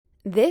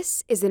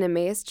This is an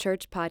Emmaus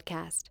Church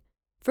podcast.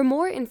 For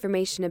more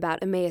information about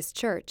Emmaus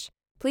Church,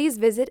 please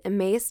visit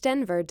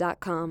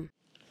emmausdenver.com.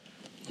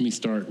 Let me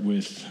start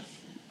with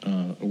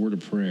a word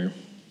of prayer.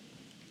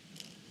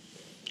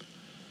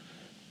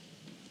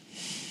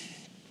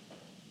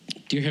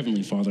 Dear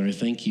Heavenly Father, I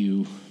thank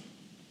you.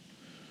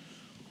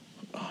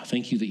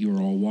 Thank you that you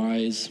are all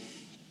wise.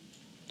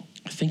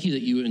 I thank you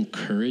that you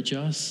encourage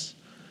us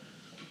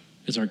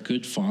as our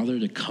good Father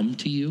to come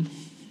to you,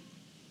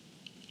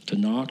 to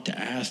knock, to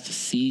ask, to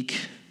seek,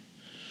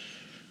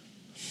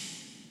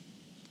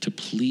 to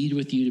plead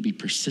with you, to be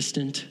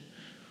persistent.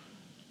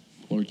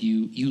 Lord,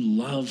 you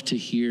love to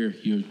hear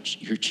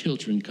your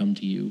children come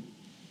to you.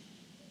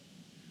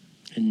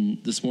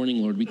 And this morning,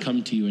 Lord, we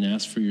come to you and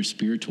ask for your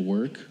Spirit to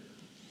work.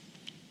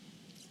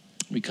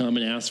 We come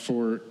and ask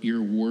for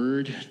your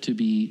word to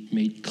be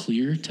made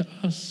clear to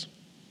us.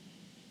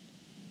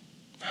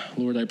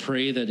 Lord, I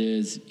pray that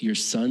as your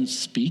Son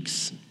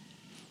speaks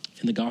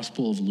in the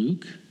Gospel of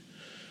Luke,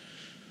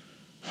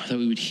 that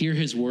we would hear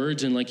his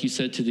words, and like you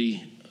said to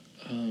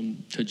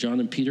John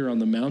and Peter on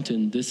the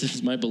mountain, this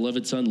is my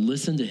beloved Son,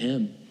 listen to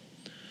him.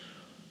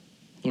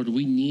 Lord,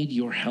 we need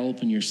your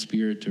help and your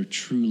Spirit to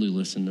truly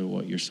listen to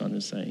what your Son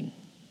is saying.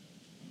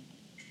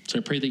 So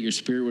I pray that your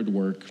Spirit would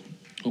work.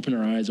 Open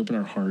our eyes, open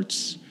our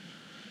hearts.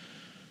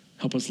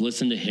 Help us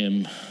listen to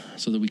him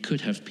so that we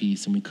could have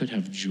peace and we could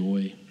have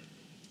joy.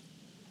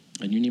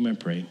 In your name I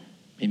pray,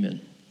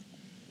 amen.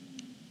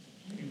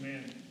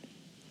 Amen.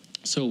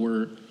 So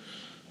we're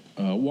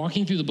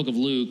walking through the book of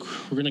Luke.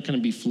 We're going to kind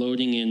of be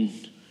floating in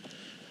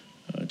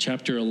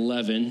chapter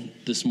 11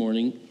 this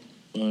morning,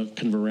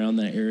 kind of around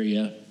that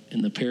area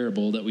in the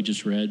parable that we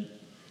just read.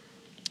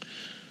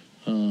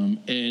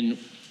 And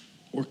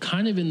we're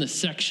kind of in the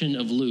section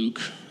of Luke,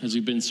 as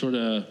we've been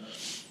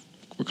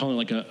we're calling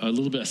it like a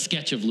little bit a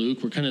sketch of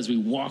Luke. We're kind of, as we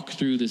walk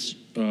through this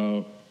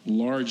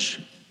large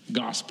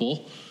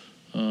gospel,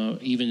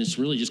 even it's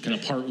really just kind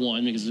of part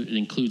one because it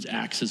includes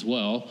Acts as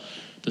well,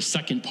 the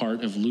second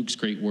part of Luke's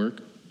great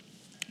work.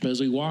 But as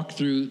we walk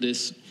through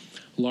this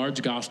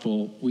large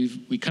gospel,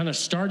 we kind of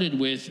started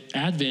with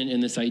Advent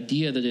and this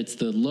idea that it's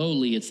the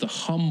lowly, it's the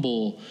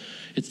humble,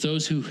 it's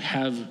those who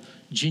have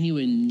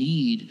genuine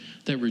need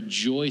that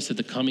rejoice at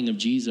the coming of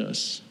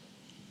Jesus.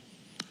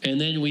 And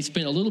then we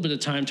spent a little bit of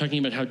time talking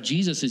about how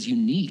Jesus is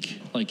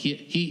unique. Like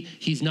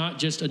he's not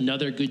just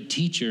another good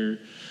teacher,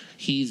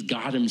 he's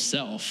God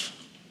himself.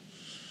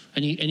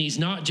 And he's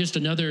not just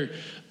he's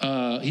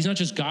not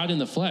just God in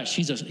the flesh.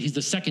 He's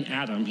the second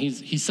Adam.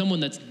 He's someone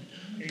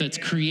that's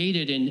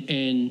created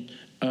and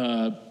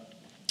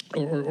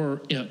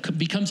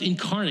becomes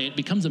incarnate,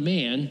 becomes a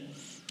man.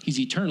 He's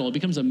eternal.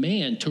 Becomes a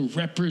man to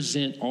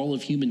represent all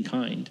of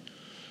humankind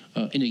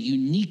in a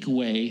unique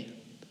way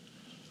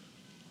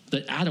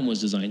that Adam was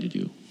designed to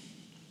do.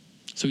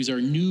 So he's our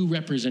new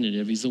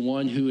representative. He's the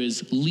one who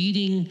is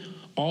leading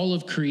all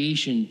of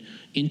creation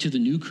into the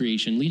new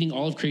creation, leading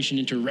all of creation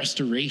into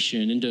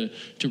restoration, into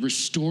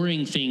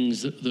restoring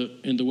things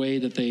in the way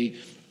that they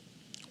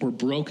were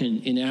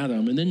broken in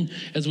Adam. And then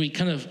as we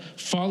kind of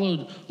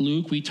followed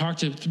Luke, we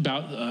talked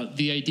about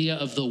the idea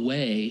of the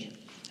way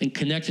and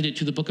connected it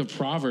to the book of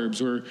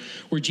Proverbs, where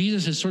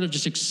Jesus is sort of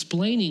just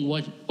explaining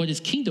what his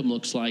kingdom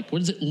looks like. What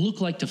does it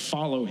look like to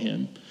follow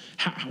him?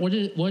 What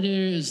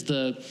is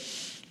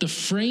the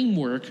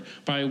framework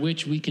by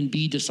which we can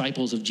be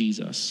disciples of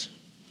Jesus?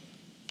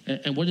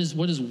 And what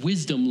does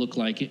wisdom look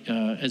like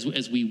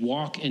as we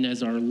walk and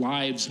as our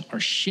lives are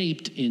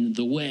shaped in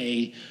the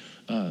way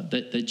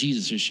that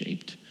Jesus is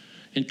shaped?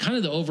 And kind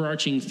of the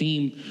overarching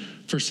theme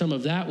for some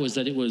of that was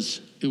that it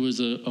was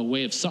a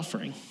way of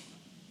suffering.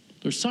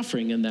 There's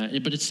suffering in that,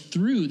 but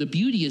the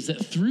beauty is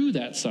that through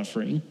that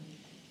suffering,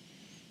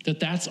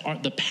 that's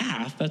the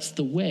path, that's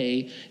the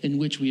way in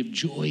which we have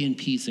joy and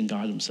peace in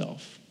God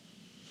himself.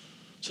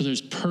 So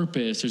there's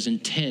purpose, there's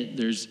intent,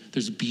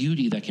 there's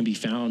beauty that can be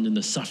found in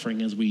the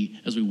suffering as we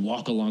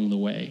walk along the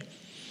way.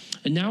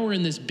 And now we're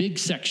in this big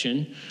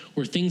section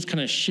where things kind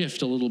of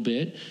shift a little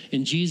bit,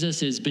 and Jesus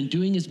has been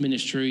doing his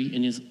ministry,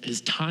 and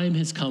his time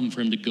has come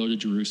for him to go to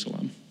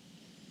Jerusalem.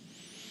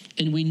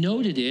 And we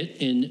noted it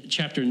in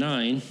chapter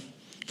 9,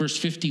 verse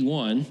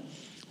 51,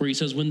 where he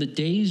says, when the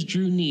days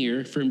drew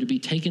near for him to be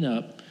taken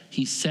up,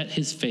 he set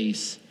his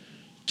face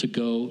to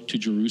go to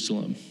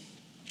Jerusalem.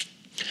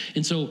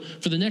 And so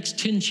for the next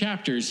 10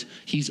 chapters,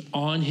 he's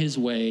on his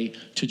way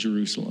to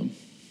Jerusalem.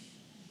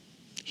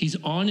 He's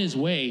on his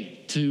way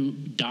to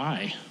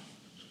die.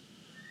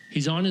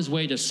 He's on his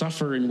way to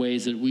suffer in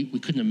ways that we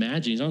couldn't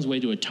imagine. He's on his way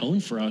to atone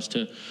for us,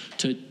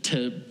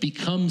 to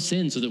become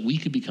sin so that we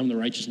could become the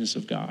righteousness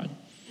of God.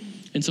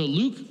 And so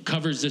Luke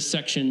covers this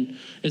section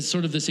as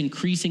sort of this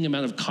increasing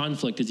amount of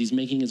conflict as he's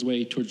making his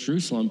way towards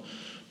Jerusalem.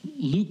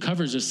 Luke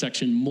covers this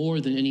section more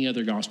than any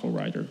other gospel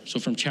writer. So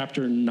from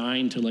chapter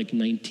 9 to like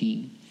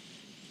 19.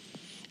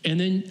 And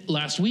then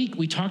last week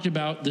we talked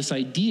about this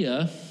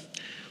idea,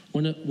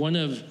 one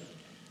of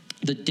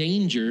the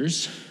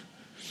dangers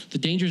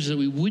is that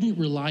we wouldn't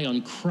rely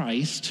on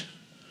Christ.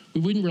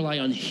 We wouldn't rely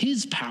on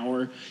his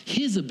power,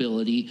 his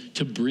ability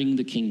to bring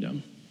the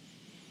kingdom.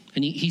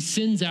 And he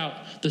sends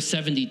out the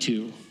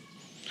 72.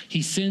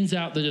 He sends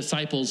out the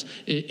disciples,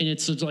 and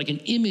it's like an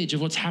image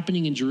of what's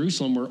happening in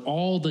Jerusalem, where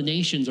all the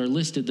nations are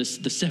listed, the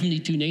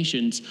 72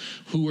 nations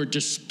who were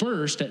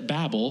dispersed at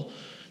Babel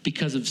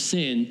because of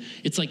sin.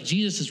 It's like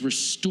Jesus is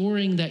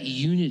restoring that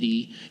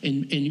unity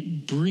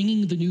and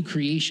bringing the new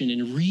creation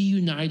and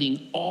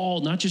reuniting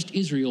all, not just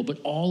Israel, but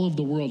all of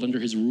the world under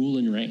his rule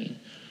and reign.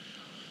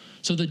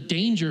 So the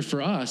danger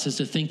for us is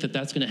to think that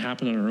that's going to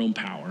happen on our own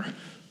power.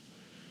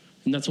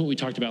 And that's what we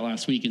talked about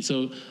last week. And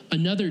so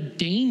another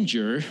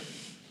danger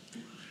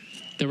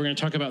that we're going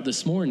to talk about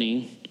this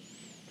morning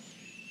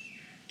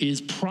is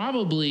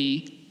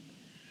probably,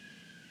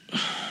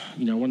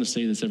 I want to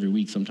say this every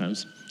week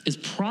sometimes, is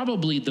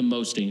probably the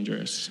most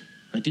dangerous.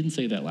 I didn't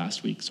say that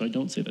last week, so I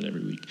don't say that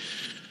every week.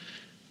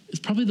 It's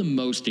probably the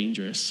most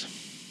dangerous.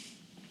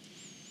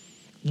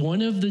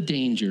 One of the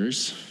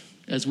dangers,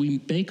 as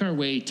we make our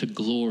way to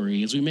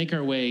glory, as we make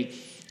our way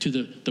to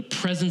the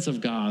presence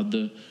of God,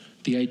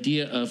 the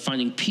idea of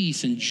finding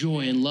peace and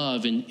joy and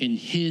love in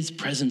his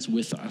presence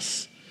with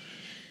us,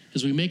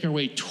 as we make our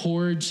way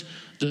towards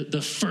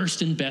the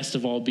first and best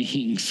of all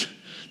beings,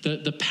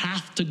 the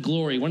path to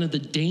glory, one of the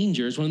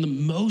dangers, one of the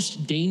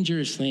most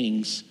dangerous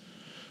things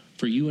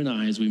for you and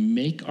I as we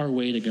make our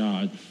way to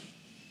God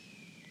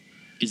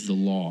is the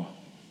law.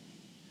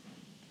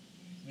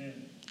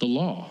 Amen. The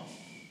law.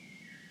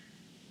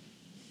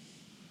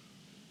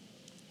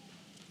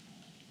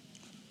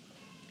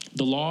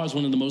 The law is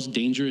one of the most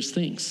dangerous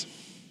things.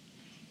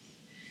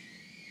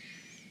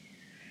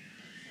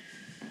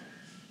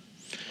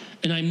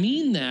 And I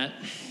mean that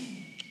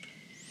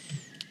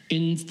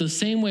in the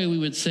same way we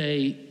would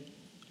say,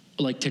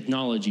 like,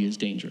 technology is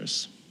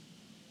dangerous.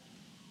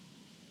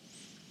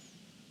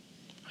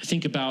 I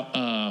think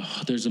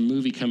about, there's a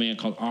movie coming out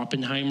called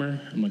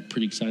Oppenheimer. I'm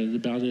pretty excited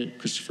about it.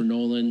 Christopher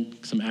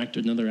Nolan, some actor,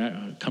 another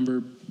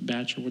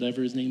Cumberbatch or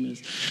whatever his name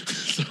is.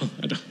 So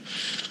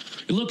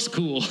it looks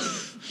cool.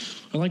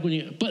 I like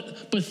when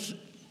but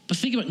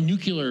think about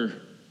nuclear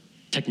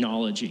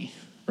technology,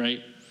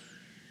 right?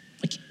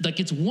 Like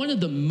it's one of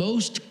the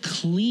most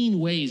clean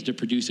ways to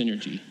produce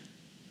energy.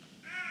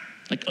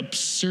 Like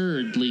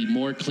absurdly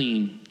more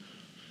clean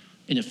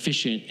and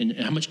efficient, and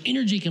how much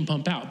energy can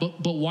pump out.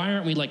 But why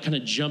aren't we like kind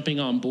of jumping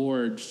on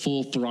board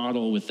full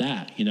throttle with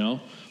that,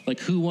 Like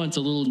who wants a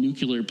little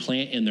nuclear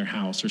plant in their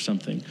house or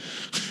something?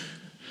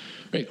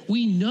 Right?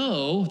 We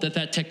know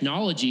that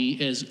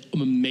technology, as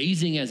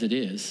amazing as it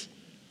is,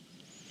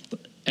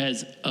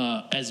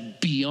 as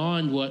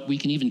beyond what we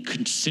can even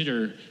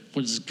consider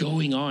what is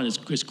going on,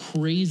 as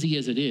crazy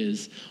as it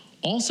is,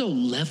 also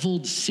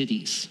leveled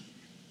cities,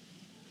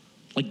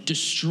 like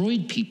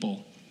destroyed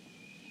people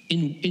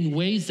in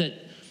ways that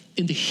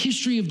in the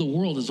history of the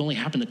world has only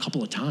happened a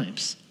couple of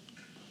times.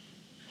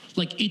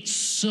 Like it's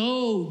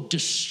so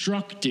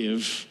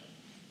destructive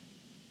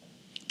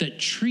that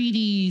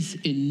treaties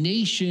and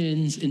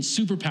nations and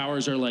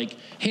superpowers are like,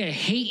 hey, I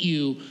hate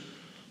you,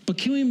 but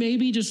can we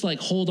maybe just like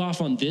hold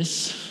off on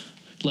this,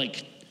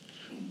 like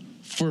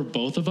for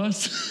both of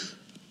us?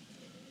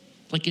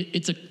 Like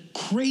it's a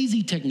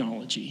crazy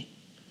technology.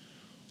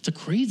 It's a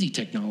crazy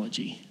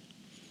technology.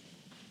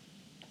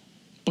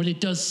 But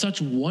it does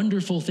such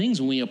wonderful things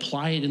when we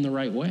apply it in the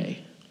right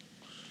way.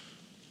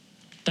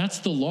 That's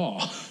the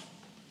law.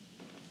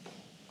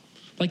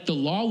 Like the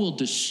law will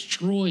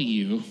destroy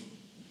you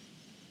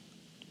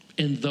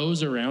and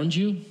those around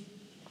you,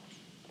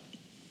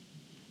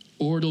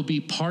 or it'll be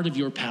part of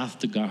your path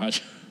to God.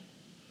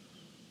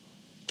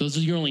 Those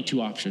are your only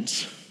two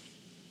options.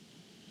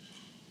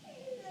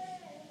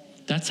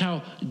 That's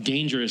how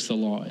dangerous the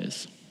law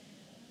is.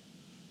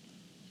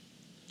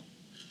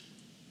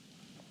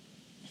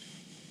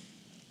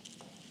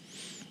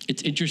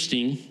 It's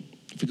interesting,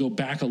 if we go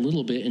back a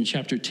little bit in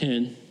chapter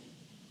 10,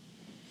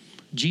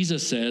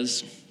 Jesus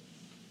says,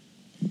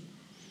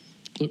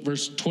 look,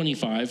 verse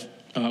 25,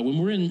 when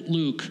we're in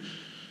Luke,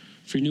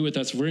 if you're new with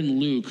us, we're in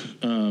Luke.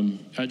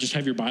 Just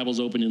have your Bibles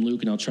open in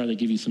Luke, and I'll try to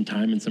give you some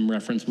time and some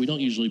reference. We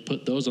don't usually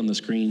put those on the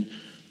screen,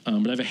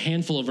 but I have a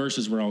handful of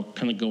verses where I'll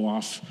kind of go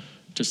off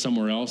to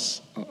somewhere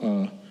else.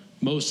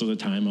 Most of the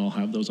time, I'll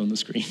have those on the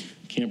screen.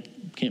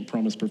 Can't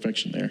promise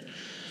perfection there.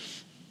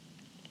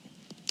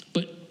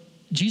 But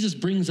Jesus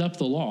brings up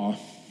the law.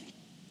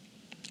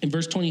 In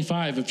verse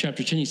 25 of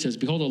chapter 10, he says,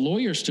 "Behold, a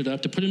lawyer stood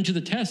up to put him to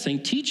the test,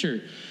 saying,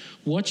 'Teacher,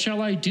 what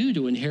shall I do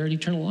to inherit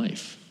eternal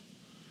life?'"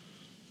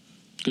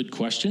 Good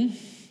question.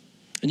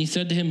 And he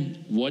said to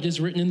him, "What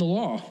is written in the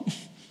law?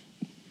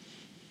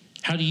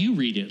 How do you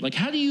read it?" Like,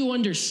 how do you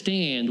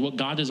understand what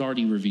God has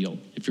already revealed,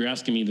 if you're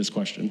asking me this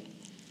question?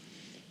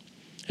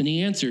 And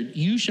he answered,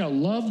 "You shall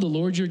love the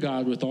Lord your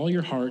God with all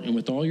your heart and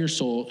with all your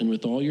soul and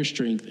with all your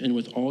strength and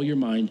with all your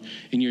mind,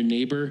 and your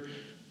neighbor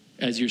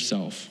as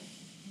yourself."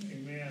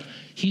 Amen.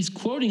 He's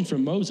quoting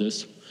from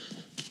Moses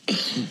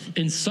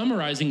and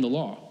summarizing the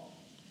law,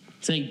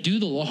 saying, do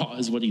the law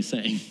is what he's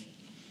saying.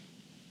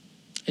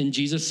 And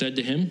Jesus said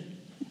to him,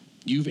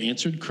 "You've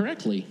answered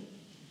correctly.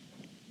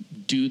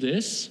 Do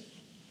this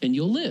and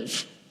you'll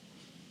live."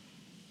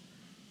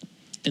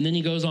 And then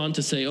he goes on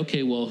to say,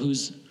 okay, well,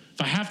 who's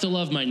If I have to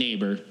love my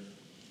neighbor,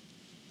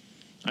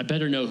 I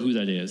better know who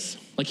that is.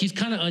 Like, he's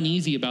kind of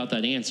uneasy about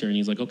that answer, and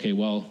he's like, okay,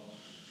 well,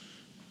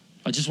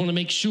 I just want to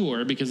make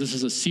sure, because this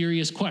is a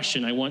serious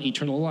question. I want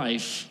eternal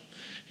life.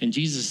 And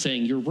Jesus is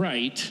saying, you're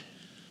right,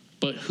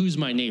 but who's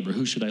my neighbor?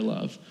 Who should I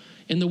love?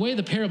 And the way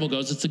the parable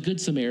goes, it's a Good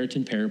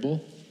Samaritan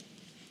parable.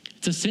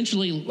 It's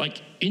essentially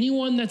like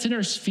anyone that's in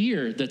our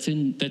sphere that's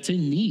in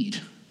need.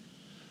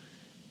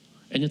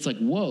 And it's like,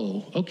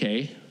 whoa,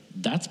 okay,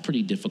 that's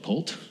pretty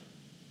difficult.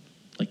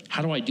 Like,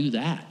 how do I do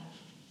that?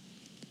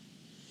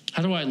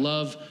 How do I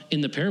love,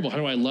 in the parable, how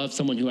do I love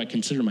someone who I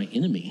consider my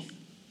enemy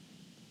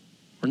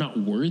or not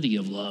worthy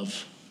of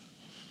love?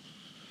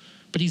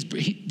 But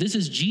this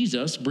is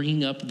Jesus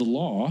bringing up the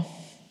law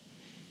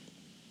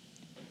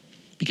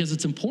because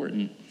it's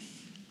important.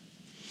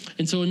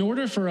 And so in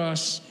order for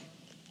us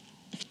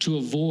to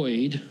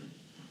avoid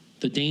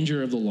the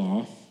danger of the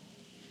law,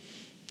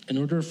 in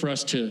order for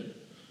us to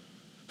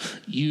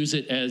use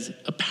it as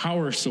a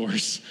power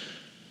source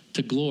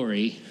to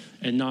glory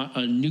and not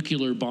a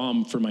nuclear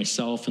bomb for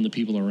myself and the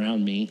people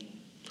around me,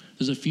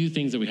 there's a few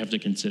things that we have to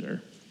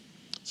consider.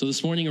 So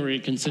this morning we're going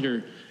to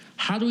consider,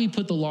 how do we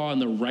put the law in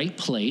the right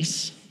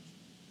place?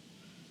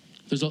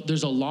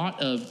 There's a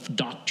lot of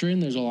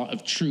doctrine, there's a lot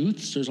of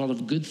truths, there's a lot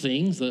of good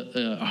things.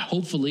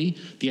 Hopefully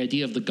the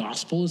idea of the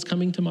gospel is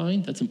coming to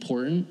mind. That's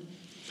important.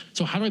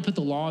 So how do I put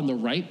the law in the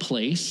right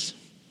place?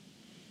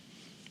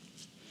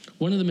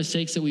 One of the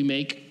mistakes that we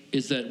make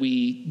is that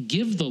we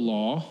give the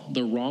law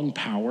the wrong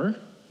power.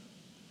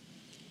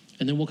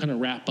 And then we'll kind of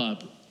wrap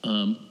up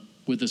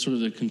with the sort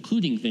of the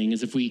concluding thing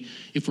is if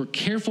we're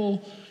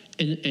careful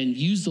and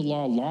use the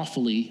law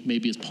lawfully,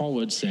 maybe as Paul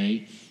would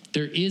say,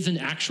 there is an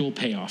actual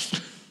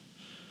payoff.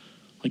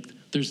 Like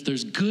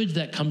there's good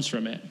that comes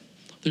from it.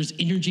 There's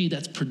energy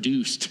that's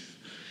produced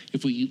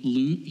if we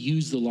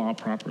use the law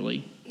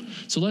properly.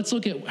 So let's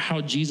look at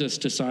how Jesus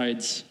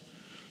decides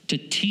to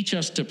teach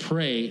us to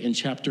pray in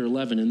chapter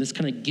 11. And this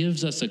kind of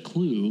gives us a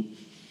clue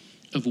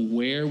of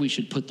where we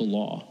should put the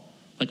law.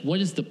 Like,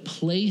 what is the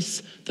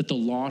place that the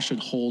law should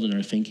hold in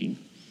our thinking?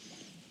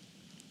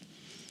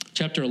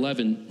 Chapter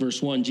 11,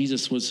 verse 1,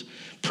 Jesus was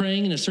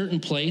praying in a certain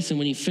place, and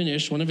when he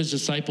finished, one of his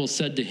disciples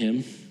said to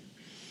him,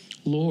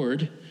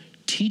 Lord,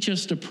 teach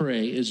us to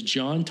pray as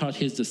John taught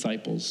his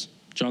disciples,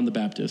 John the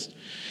Baptist.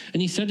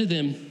 And he said to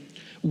them,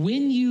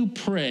 when you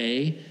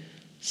pray,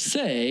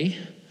 say,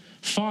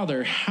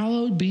 Father,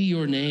 hallowed be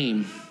your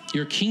name,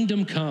 your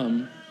kingdom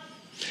come.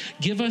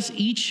 Give us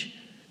each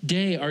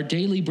day our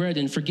daily bread,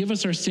 and forgive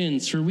us our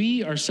sins, for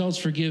we ourselves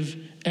forgive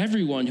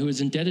everyone who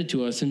is indebted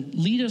to us, and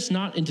lead us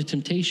not into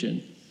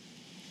temptation.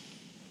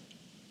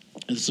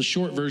 It's a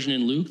short version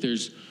in Luke.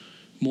 There's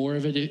more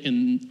of it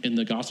in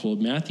the Gospel of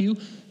Matthew.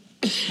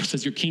 It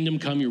says, your kingdom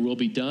come, your will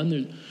be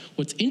done.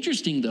 What's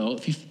interesting, though,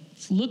 if you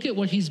look at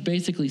what he's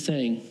basically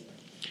saying,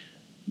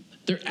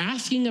 they're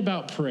asking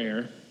about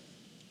prayer,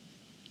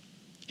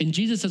 and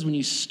Jesus says, when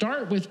you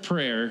start with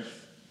prayer,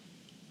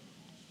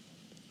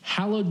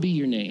 hallowed be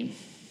your name.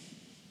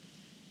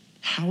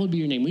 Hallowed be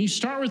your name. When you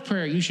start with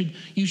prayer, you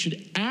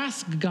should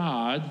ask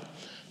God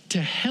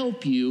to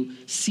help you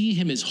see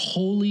him as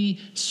holy,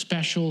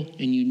 special,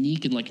 and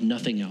unique and like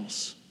nothing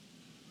else.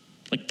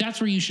 Like that's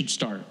where you should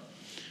start.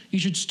 You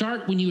should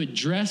start when you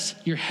address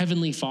your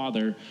heavenly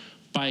Father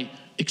by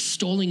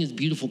extolling his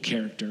beautiful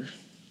character.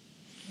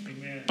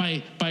 Amen.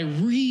 By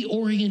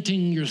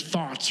reorienting your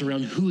thoughts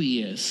around who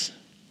he is.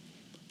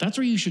 That's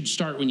where you should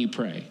start when you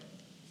pray.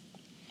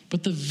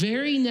 But the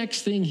very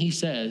next thing he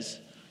says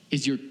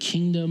is your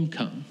kingdom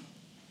come.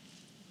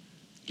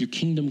 Your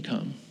kingdom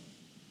come.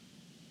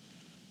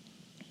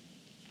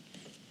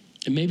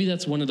 And maybe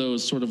that's one of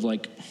those sort of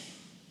like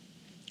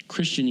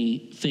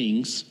Christian-y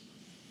things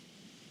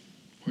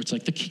where it's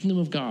like the kingdom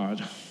of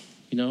God,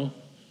 you know?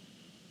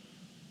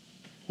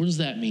 What does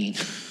that mean?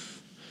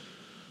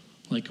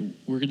 Like,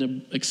 we're going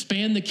to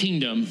expand the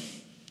kingdom.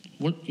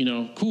 What,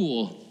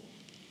 cool.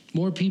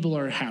 More people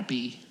are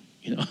happy.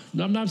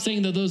 I'm not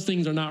saying that those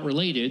things are not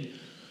related,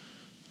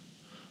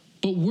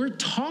 but we're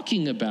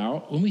talking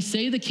about, when we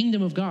say the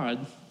kingdom of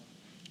God,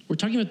 we're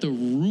talking about the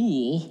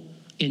rule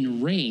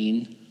and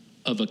reign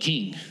of a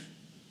king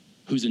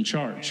who's in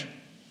charge,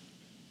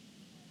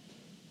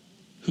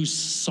 who's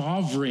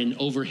sovereign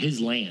over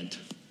his land,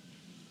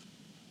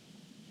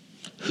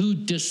 who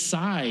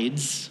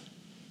decides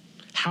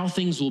how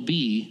things will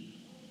be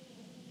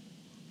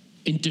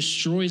and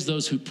destroys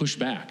those who push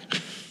back.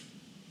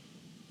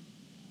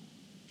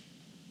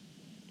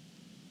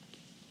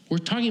 We're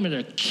talking about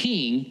a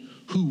king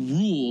who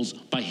rules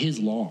by his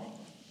law.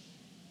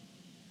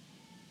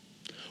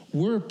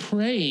 We're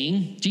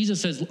praying,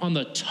 Jesus says, on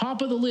the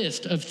top of the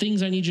list of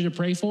things I need you to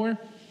pray for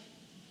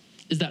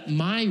is that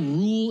my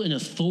rule and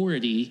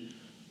authority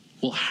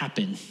will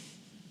happen.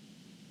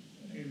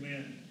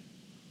 Amen.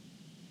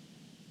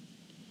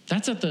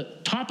 That's at the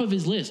top of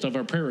his list of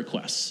our prayer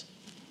requests.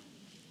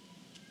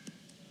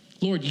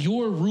 Lord,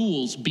 your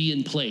rules be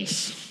in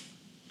place.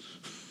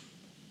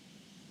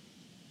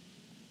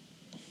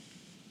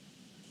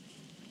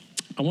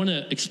 I want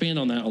to expand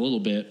on that a little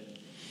bit.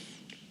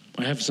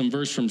 I have some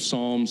verse from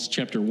Psalms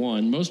chapter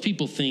 1. Most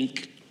people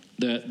think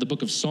that the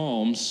book of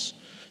Psalms,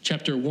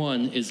 chapter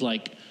 1, is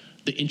like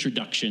the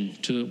introduction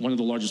to one of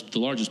the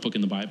largest book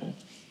in the Bible.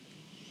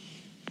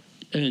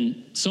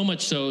 And so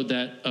much so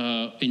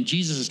that in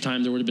Jesus'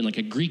 time, there would have been like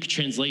a Greek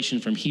translation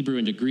from Hebrew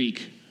into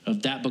Greek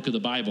of that book of the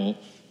Bible.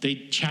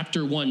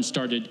 Chapter 1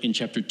 started in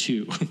chapter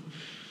 2.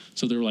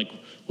 So there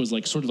was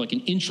sort of like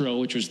an intro,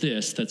 which was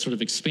this, that sort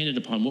of expanded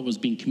upon what was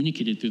being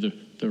communicated through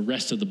the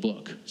rest of the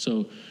book.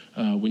 So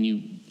when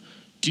you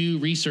do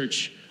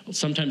research,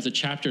 sometimes the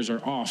chapters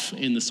are off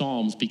in the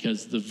Psalms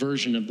because the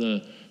version of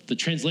the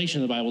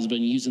translation of the Bible has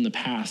been used in the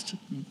past,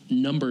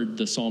 numbered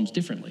the Psalms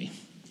differently.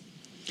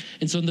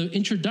 And so in the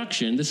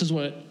introduction, this is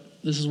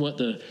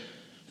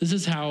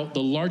how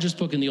the largest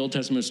book in the Old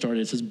Testament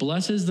started. It says,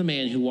 "Blessed is the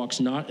man who walks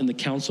not in the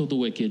counsel of the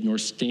wicked, nor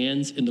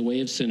stands in the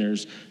way of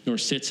sinners, nor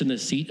sits in the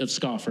seat of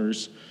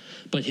scoffers,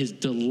 but his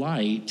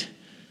delight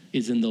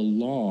is in the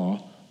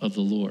law of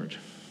the Lord."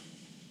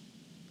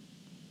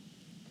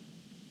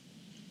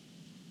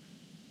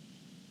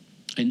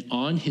 And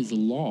on his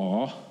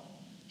law,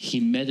 he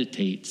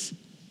meditates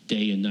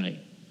day and night.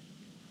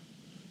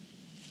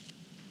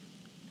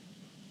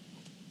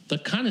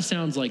 That kind of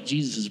sounds like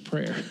Jesus'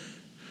 prayer.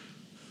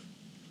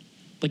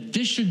 Like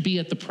this should be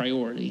at the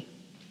priority.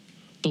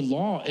 The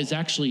law is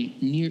actually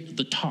near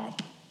the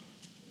top.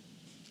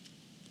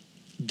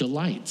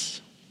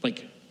 Delights,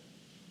 like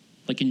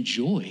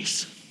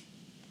enjoys.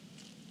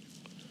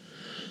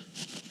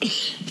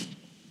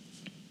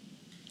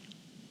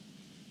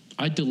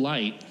 I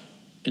delight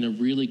in a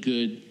really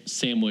good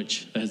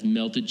sandwich that has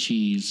melted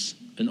cheese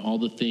and all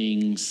the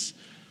things,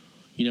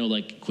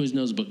 like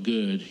Quiznos but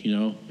good,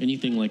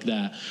 anything like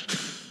that.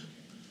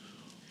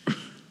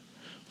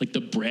 Like the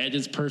bread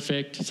is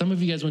perfect. Some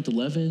of you guys went to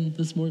Leaven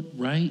this morning,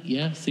 right?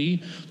 Yeah,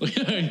 see?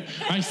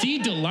 I see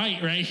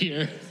delight right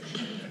here.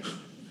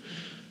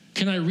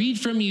 Can I read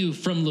from you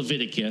from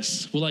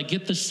Leviticus? Will I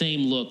get the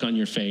same look on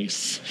your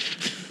face?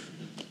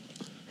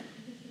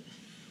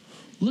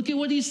 Look at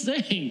what he's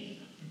saying.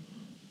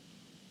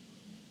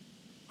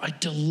 I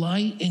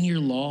delight in your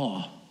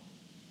law.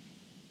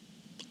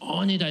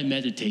 On it I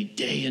meditate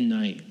day and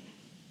night.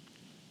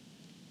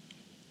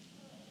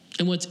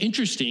 And what's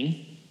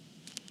interesting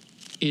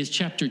is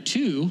chapter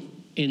 2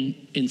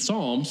 in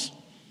Psalms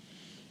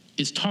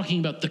is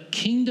talking about the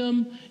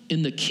kingdom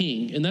and the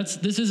king. And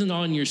this isn't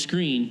on your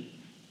screen,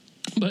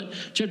 but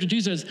chapter 2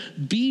 says,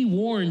 "Be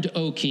warned,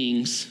 O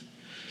kings,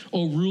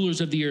 O rulers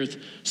of the earth.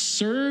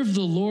 Serve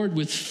the Lord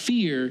with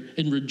fear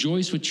and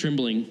rejoice with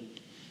trembling.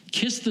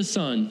 Kiss the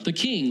Son, the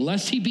King,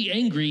 lest he be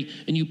angry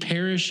and you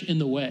perish in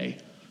the way."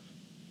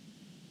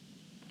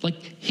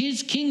 Like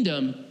his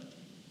kingdom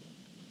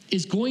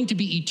is going to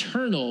be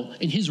eternal,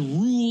 and his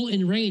rule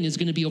and reign is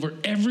going to be over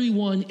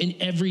everyone and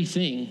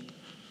everything.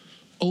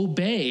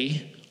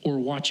 Obey or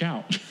watch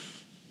out.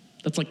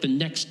 That's like the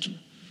next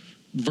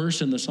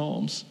verse in the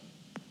Psalms.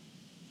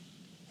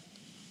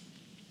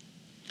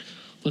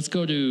 Let's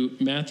go to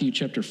Matthew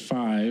chapter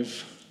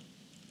 5.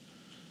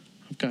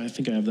 I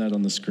think I have that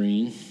on the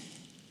screen.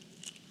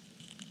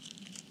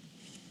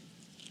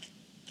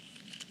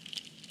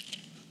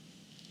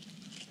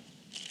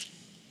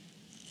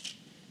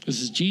 This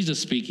is Jesus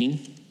speaking.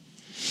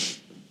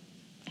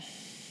 He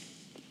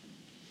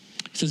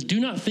says, "Do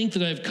not think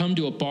that I have come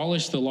to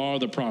abolish the law or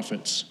the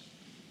prophets.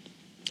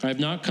 I have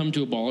not come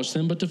to abolish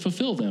them, but to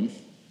fulfill them.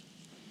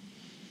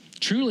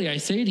 Truly, I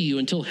say to you,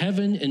 until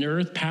heaven and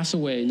earth pass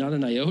away, not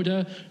an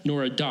iota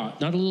nor a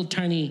dot, not a little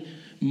tiny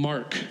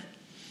mark,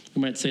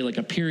 we might say like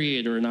a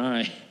period or an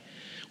I,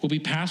 will be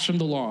passed from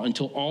the law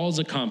until all is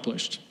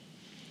accomplished."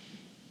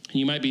 And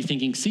you might be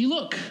thinking, see,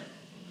 look,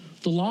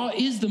 the law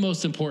is the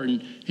most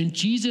important, and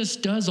Jesus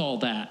does all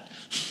that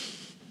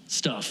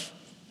stuff.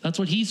 That's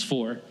what he's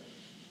for.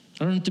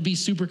 I don't have to be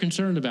super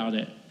concerned about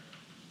it.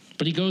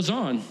 But he goes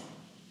on.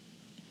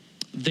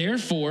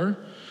 "Therefore,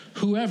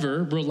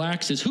 whoever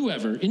relaxes one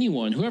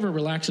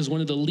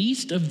of the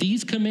least of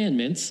these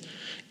commandments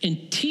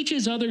and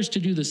teaches others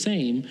to do the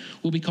same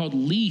will be called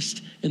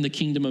least in the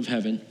kingdom of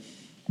heaven.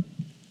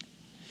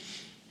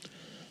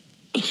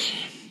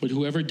 But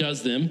whoever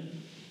does them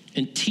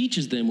and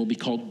teaches them will be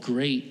called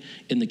great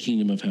in the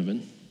kingdom of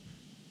heaven.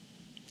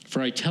 For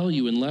I tell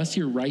you, unless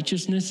your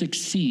righteousness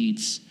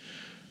exceeds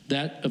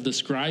that of the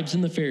scribes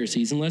and the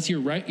Pharisees, unless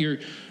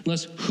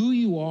who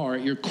you are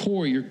at your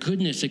core, your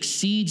goodness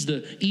exceeds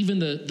even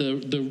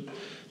the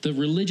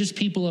religious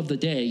people of the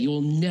day, you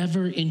will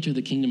never enter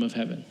the kingdom of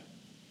heaven."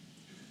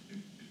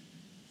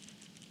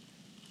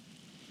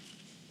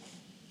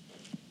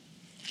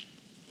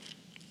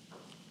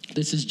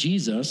 This is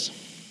Jesus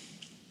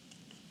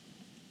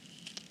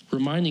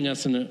reminding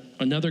us in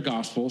another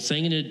gospel,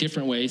 saying it in a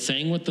different way,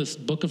 saying what the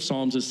book of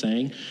Psalms is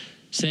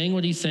saying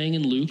what he's saying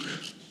in Luke,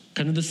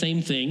 kind of the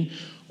same thing.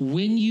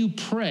 When you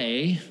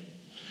pray,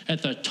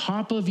 at the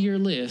top of your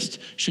list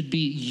should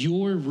be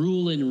your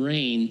rule and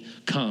reign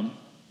come.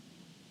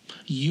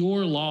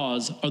 Your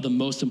laws are the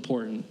most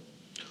important.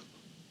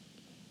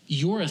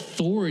 Your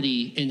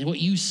authority and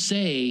what you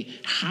say,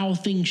 how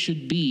things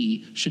should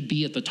be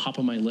at the top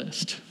of my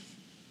list.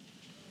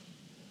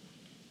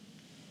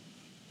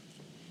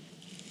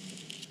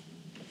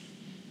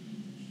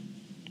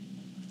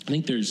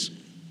 think there's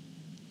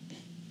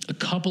a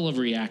couple of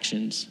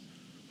reactions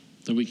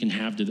that we can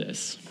have to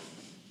this.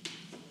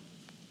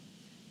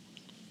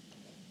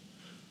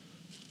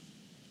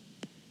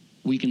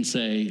 We can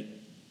say,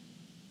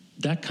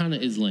 that kind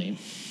of is lame.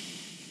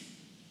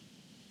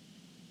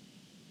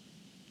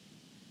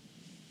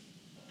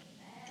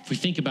 If we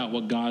think about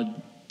what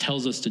God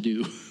tells us to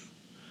do,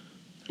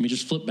 I mean,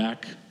 just flip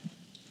back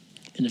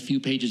in a few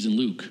pages in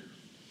Luke.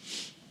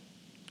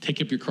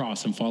 Take up your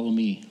cross and follow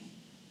me.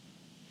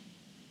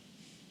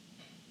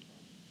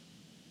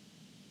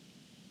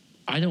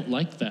 I don't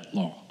like that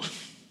law.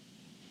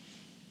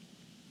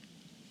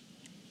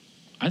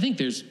 I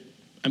think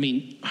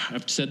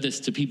I've said this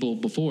to people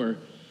before.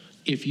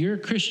 If you're a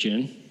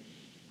Christian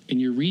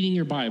and you're reading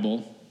your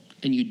Bible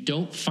and you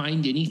don't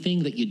find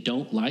anything that you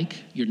don't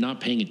like, you're not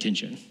paying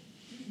attention.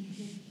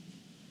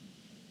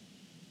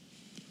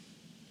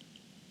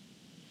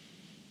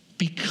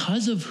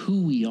 Because of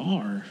who we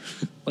are,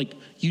 like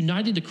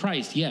united to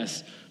Christ,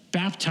 yes.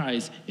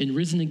 Baptized and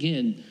risen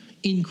again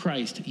in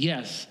Christ,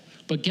 yes.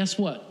 But guess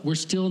what? We're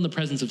still in the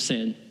presence of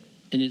sin,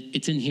 and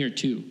it's in here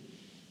too,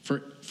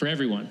 for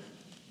everyone.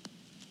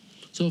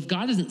 So if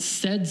God hasn't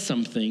said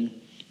something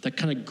that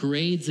kind of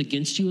grades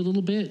against you a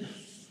little bit,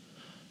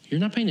 you're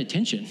not paying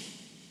attention.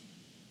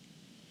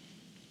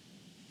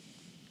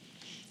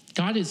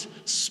 God has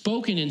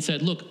spoken and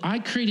said, look, I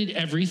created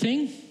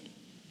everything.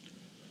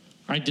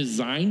 I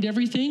designed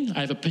everything.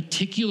 I have a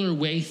particular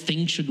way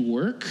things should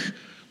work,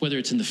 whether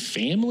it's in the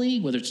family,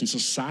 whether it's in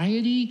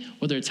society,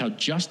 whether it's how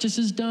justice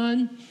is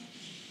done.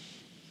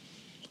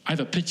 I have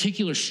a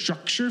particular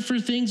structure for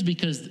things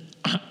because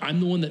I'm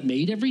the one that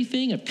made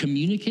everything. I've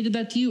communicated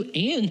that to you.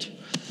 And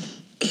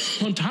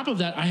on top of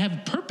that, I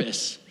have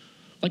purpose.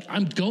 Like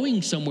I'm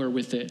going somewhere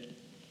with it.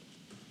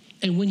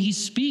 And when he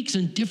speaks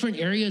in different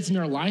areas in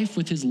our life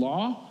with his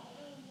law,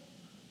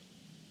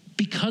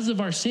 because of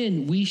our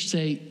sin, we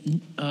say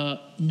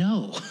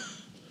no,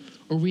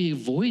 or we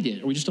avoid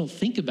it, or we just don't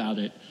think about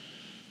it,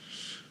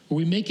 or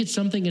we make it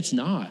something it's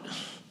not.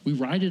 We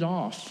write it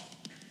off.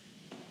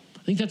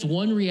 I think that's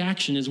one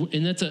reaction,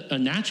 and that's a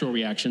natural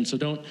reaction, so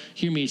don't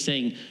hear me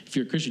saying if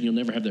you're a Christian, you'll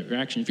never have that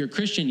reaction. If you're a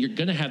Christian, you're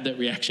going to have that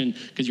reaction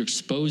because you're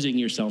exposing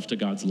yourself to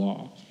God's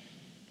law,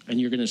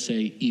 and you're going to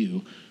say,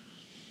 ew.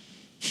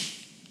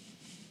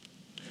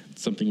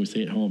 It's something we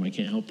say at home. I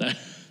can't help that.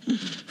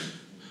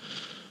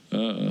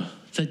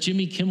 It's that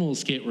Jimmy Kimmel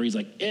skit where he's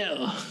like,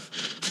 ew,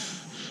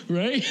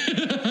 right?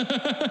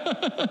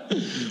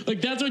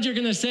 Like, that's what you're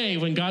going to say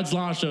when God's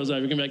law shows up.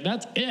 You're going to be like,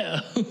 that's ew.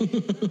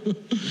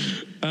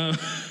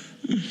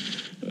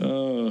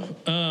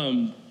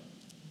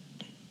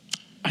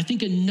 I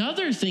think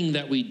another thing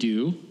that we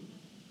do,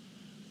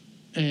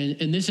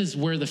 and this is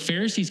where the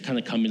Pharisees kind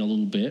of come in a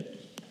little bit.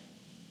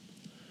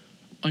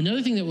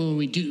 Another thing that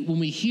when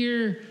we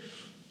hear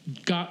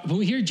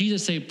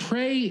Jesus say,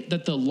 pray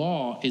that the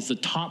law is the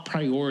top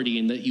priority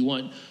and that you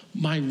want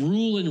my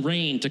rule and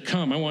reign to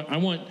come. I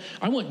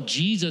want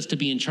Jesus to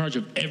be in charge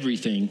of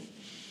everything.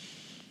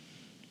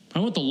 I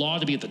want the law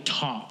to be at the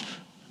top.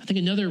 I think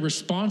another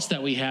response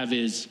that we have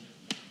is,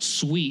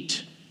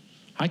 sweet,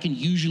 I can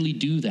usually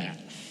do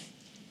that.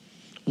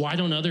 Why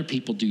don't other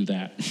people do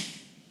that?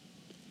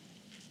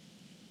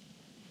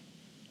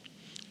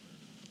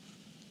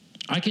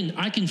 I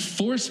can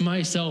force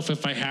myself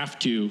if I have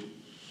to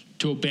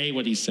obey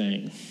what he's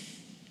saying.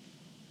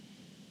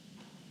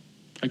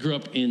 I grew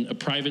up in a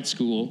private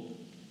school,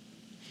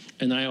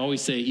 and I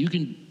always say, you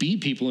can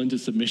beat people into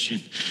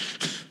submission,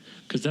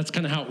 because that's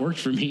kind of how it worked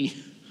for me.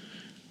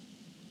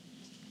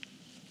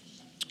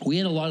 We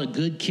had a lot of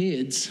good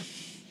kids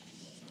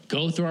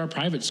go through our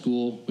private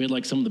school. We had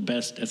like some of the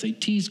best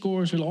SAT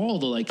scores, and all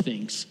the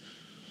things.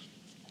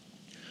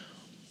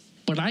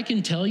 But I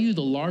can tell you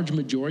the large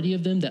majority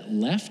of them that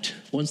left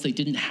once they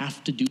didn't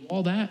have to do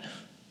all that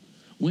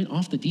went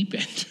off the deep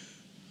end.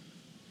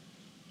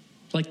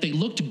 Like they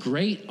looked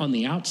great on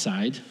the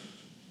outside,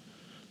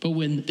 but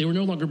when they were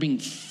no longer being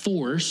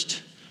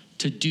forced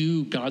to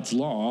do God's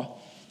law,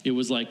 it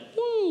was like,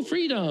 woo,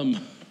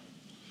 freedom.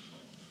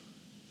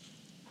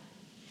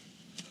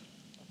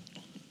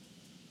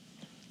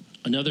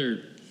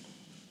 Another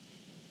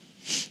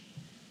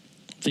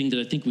thing that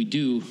I think we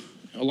do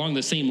along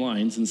the same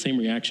lines and the same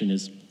reaction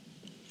is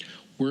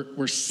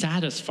we're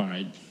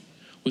satisfied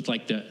with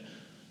the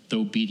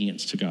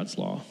obedience to God's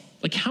law.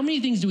 Like, how many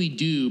things do we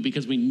do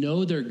because we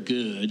know they're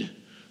good?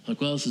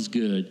 Like, well, this is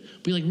good.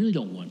 But we really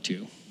don't want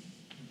to.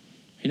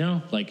 You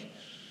know,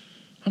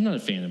 I'm not a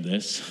fan of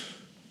this,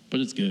 but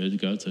it's good.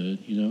 God said,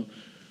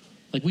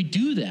 Like, we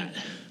do that.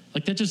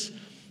 Like, that just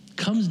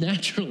comes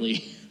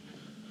naturally.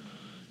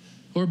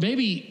 Or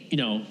maybe,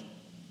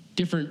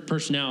 different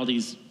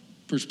personalities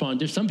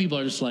respond. Some people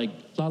are just like,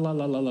 la, la,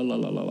 la, la, la, la,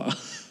 la, la, la.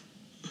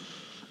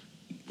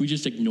 We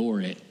just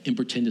ignore it and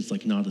pretend it's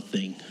not a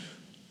thing.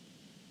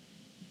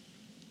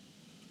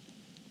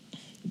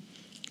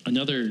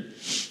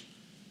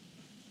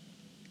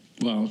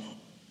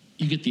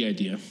 You get the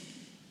idea.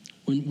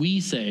 When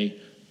we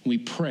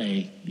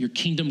pray, your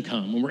kingdom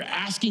come, when we're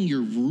asking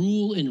your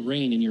rule and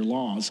reign in your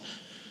laws,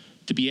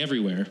 to be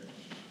everywhere,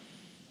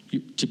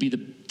 to be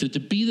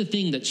the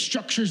thing that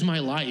structures my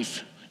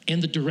life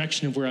and the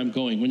direction of where I'm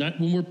going.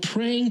 When we're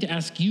praying to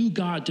ask you,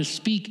 God, to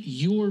speak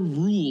your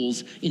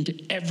rules into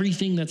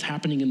everything that's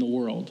happening in the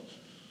world,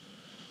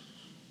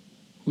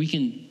 we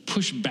can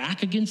push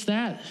back against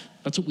that.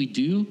 That's what we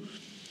do.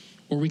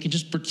 Or we can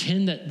just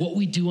pretend that what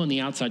we do on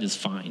the outside is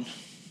fine.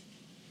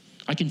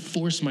 I can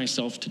force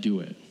myself to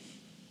do it.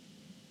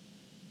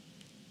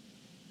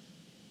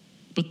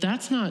 But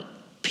that's not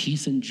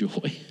peace and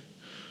joy.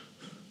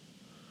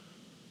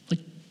 Like,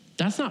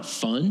 that's not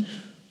fun.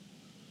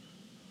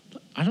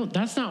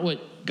 That's not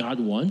what God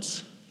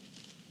wants.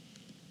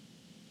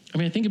 I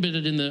mean, I think about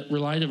it in the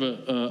light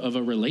of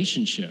a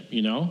relationship,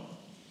 you know?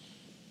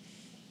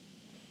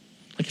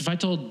 Like if I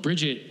told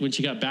Bridget when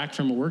she got back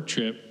from a work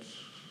trip,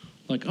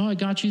 like, oh, I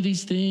got you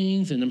these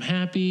things and I'm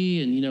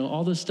happy and, you know,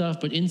 all this stuff,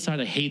 but inside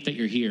I hate that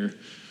you're here.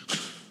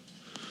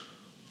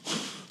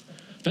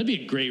 That'd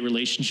be a great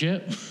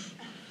relationship.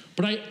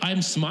 But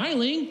I'm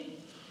smiling.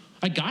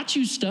 I got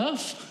you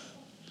stuff.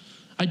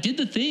 I did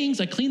the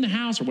things. I cleaned the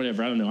house or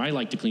whatever. I don't know. I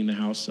like to clean the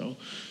house, so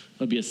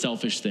that'd be a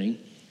selfish thing.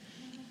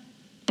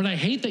 But I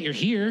hate that you're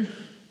here.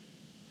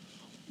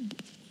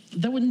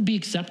 That wouldn't be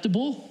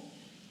acceptable.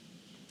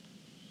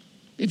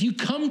 If you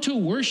come to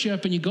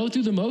worship and you go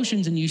through the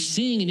motions and you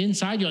sing and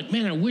inside you're like,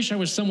 man, I wish I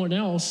was someone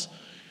else.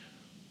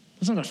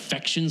 That's not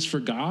affections for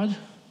God.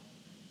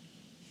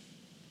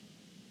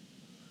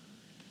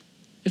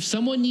 If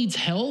someone needs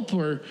help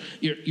or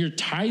you're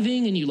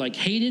tithing and you like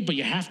hate it, but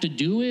you have to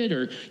do it,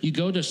 or you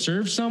go to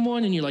serve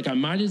someone and you're like, I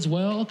might as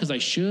well because I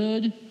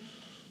should.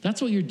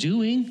 That's what you're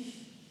doing.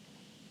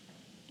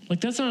 Like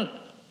that's not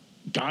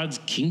God's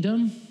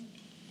kingdom.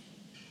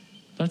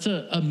 That's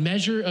a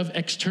measure of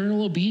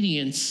external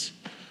obedience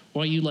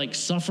while you like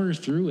suffer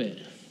through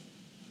it.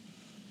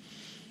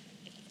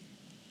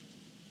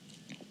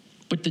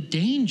 But the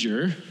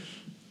danger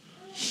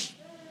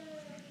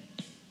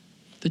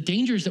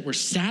is that we're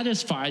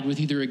satisfied with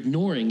either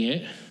ignoring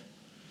it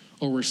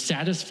or we're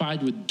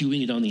satisfied with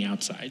doing it on the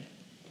outside.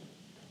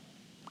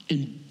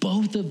 And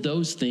both of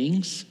those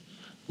things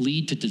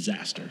lead to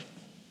disaster.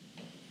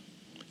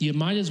 You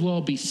might as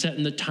well be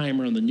setting the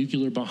timer on the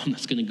nuclear bomb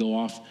that's going to go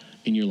off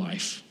in your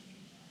life.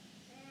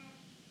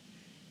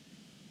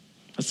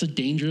 That's the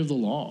danger of the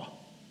law.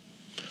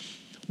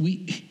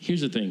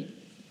 Here's the thing.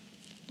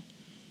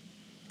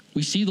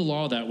 We see the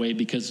law that way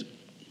because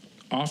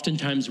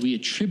oftentimes we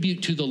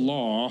attribute to the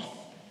law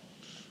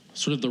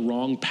sort of the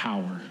wrong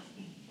power.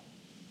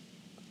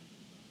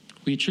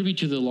 We attribute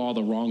to the law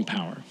the wrong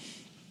power.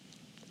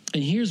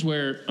 And here's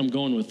where I'm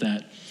going with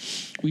that.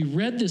 We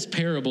read this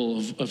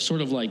parable of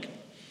sort of like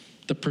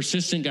the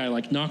persistent guy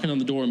like knocking on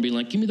the door and being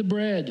like, give me the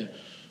bread.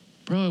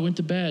 Bro, I went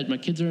to bed. My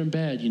kids are in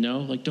bed, you know?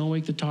 Like, don't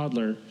wake the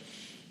toddler.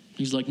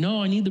 He's like,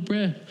 no, I need the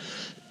bread.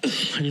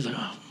 And he's like,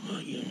 oh,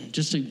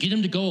 just to get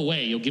him to go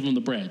away, you'll give him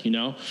the bread, you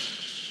know?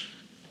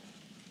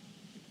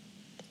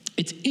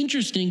 It's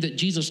interesting that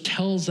Jesus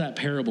tells that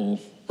parable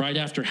right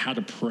after how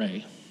to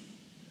pray.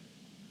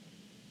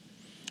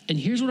 And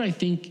here's what I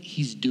think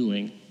he's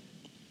doing.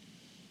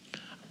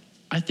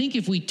 I think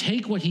if we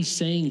take what he's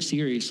saying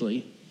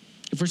seriously,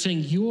 if we're saying,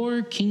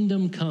 your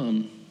kingdom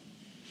come,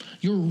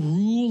 your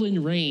rule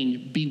and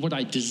reign be what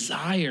I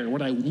desire,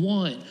 what I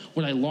want,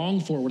 what I long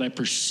for, what I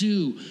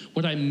pursue,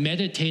 what I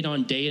meditate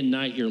on day and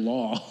night, your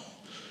law,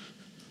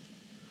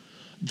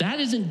 that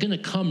isn't going to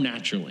come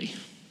naturally.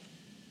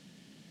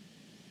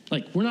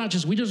 Like, we don't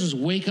just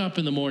wake up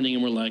in the morning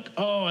and we're like,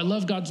 oh, I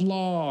love God's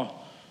law.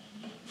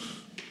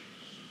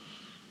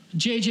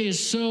 JJ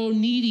is so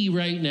needy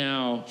right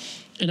now,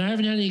 and I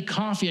haven't had any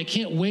coffee. I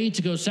can't wait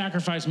to go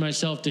sacrifice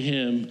myself to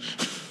him.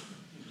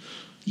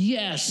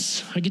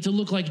 Yes, I get to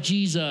look like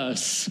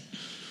Jesus.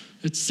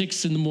 It's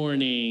 6 a.m.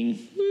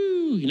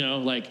 Woo, you know,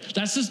 like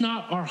that's just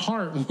not our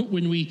heart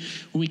when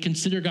we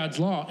consider God's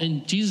law.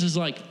 And Jesus is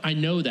like, I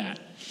know that.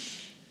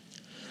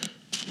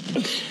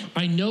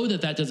 I know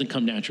that doesn't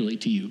come naturally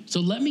to you. So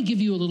let me give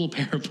you a little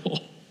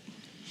parable.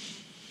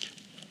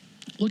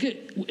 Look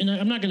at, and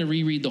I'm not going to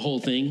reread the whole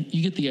thing.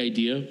 You get the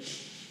idea.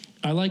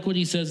 I like what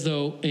he says,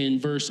 though, in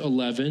verse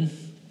 11.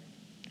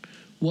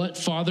 What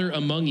father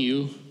among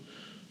you,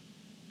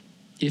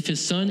 if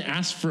his son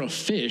asks for a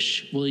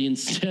fish, will he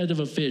instead of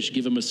a fish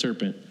give him a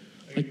serpent?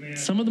 Amen. Like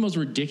some of the most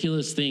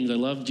ridiculous things. I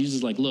love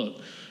Jesus like,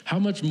 look, how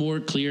much more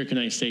clear can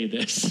I say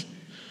this?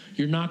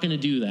 You're not going to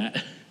do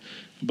that.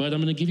 But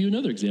I'm going to give you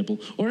another example.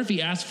 Or if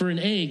he asks for an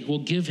egg, we'll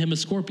give him a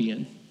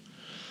scorpion.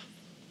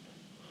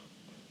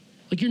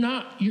 Like you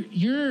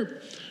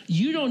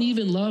don't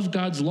even love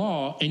God's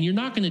law, and you're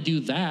not going to do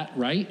that,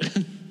 right?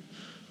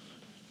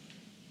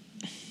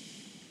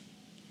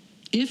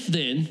 If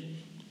then,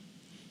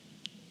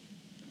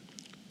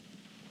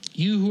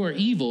 you who are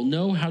evil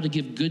know how to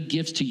give good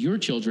gifts to your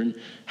children,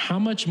 how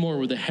much more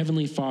will the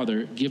Heavenly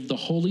Father give the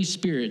Holy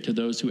Spirit to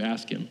those who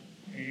ask him?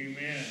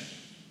 Amen.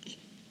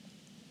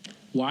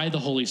 Why the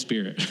Holy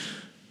Spirit?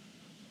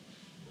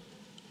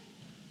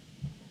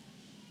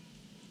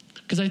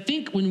 Because I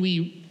think when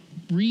we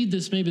read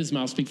this, maybe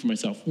I'll speak for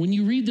myself. When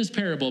you read this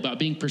parable about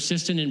being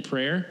persistent in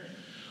prayer,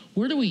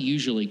 where do we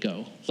usually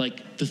go?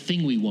 Like the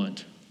thing we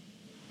want.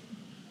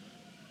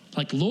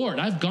 Like, Lord,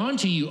 I've gone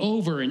to you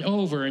over and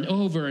over and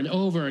over and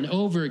over and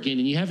over again,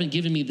 and you haven't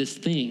given me this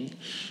thing.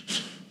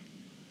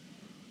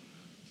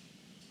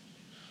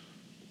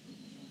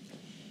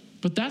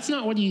 But that's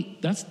not what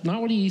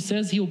he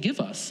says he'll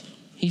give us.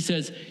 He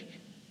says,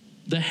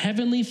 the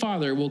Heavenly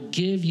Father will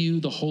give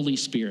you the Holy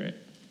Spirit.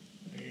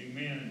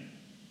 Amen.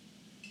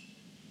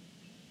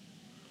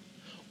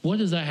 What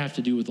does that have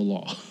to do with the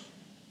law?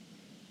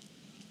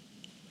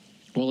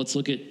 Well, let's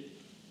look at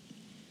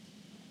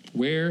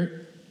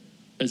where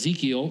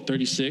Ezekiel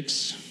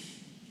 36,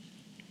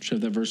 should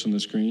have that verse on the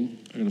screen.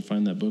 I'm going to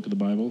find that book of the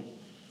Bible.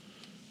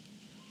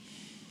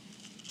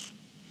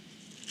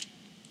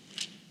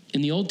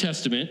 In the Old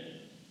Testament,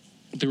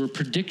 there were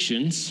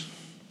predictions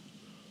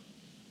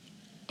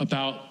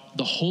about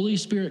the Holy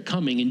Spirit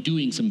coming and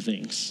doing some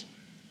things.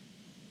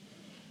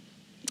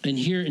 And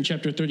here in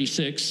chapter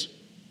 36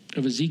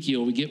 of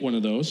Ezekiel, we get one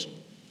of those.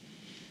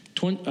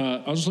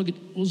 We'll just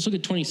look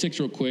at 26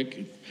 real quick.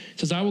 It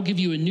says, I will give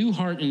you a new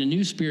heart and a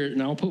new spirit,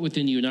 and I will put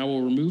within you, and I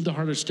will remove the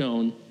heart of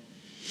stone,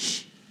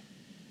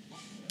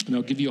 and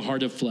I'll give you a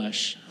heart of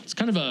flesh. It's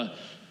kind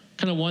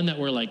of one that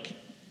we're like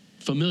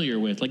familiar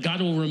with. Like, God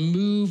will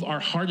remove our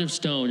heart of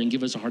stone and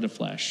give us a heart of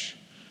flesh.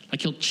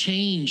 Like, he'll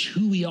change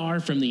who we are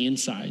from the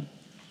inside.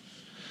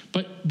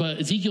 But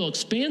Ezekiel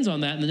expands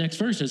on that in the next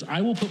verse. Says,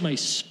 I will put my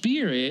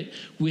spirit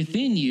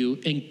within you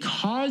and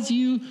cause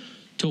you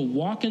to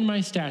walk in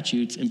my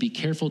statutes and be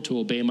careful to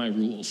obey my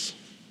rules.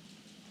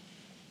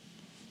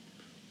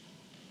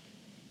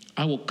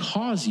 I will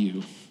cause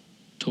you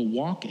to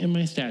walk in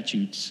my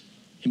statutes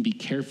and be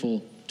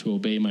careful to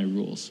obey my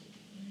rules.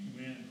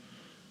 Amen.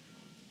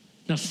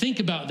 Now think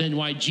about then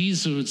why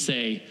Jesus would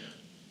say,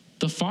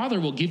 the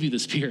Father will give you the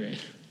Spirit.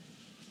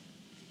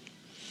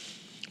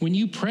 When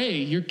you pray,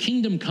 your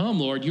kingdom come,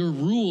 Lord, your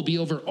rule be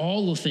over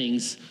all the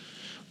things.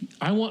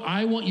 I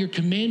want your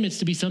commandments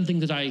to be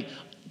something that I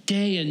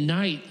day and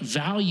night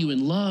value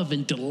and love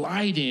and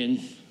delight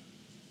in.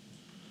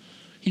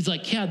 He's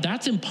like, yeah,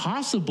 that's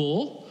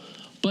impossible.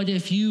 But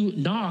if you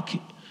knock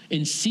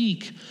and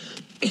seek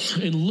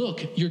and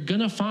look, you're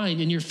going to find,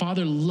 and your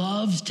Father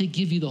loves to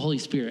give you the Holy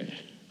Spirit.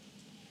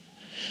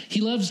 He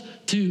loves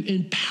to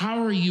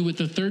empower you with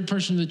the third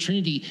person of the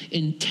Trinity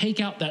and take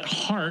out that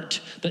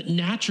heart that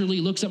naturally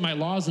looks at my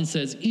laws and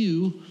says,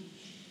 ew,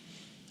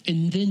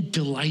 and then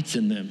delights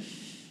in them.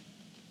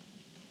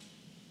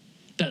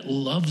 That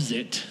loves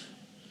it.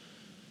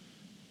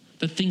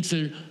 That thinks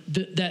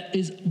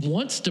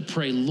wants to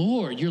pray,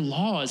 Lord, your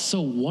law is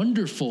so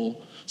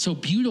wonderful, so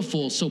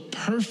beautiful, so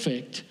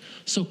perfect,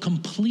 so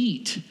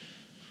complete.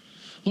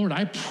 Lord,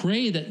 I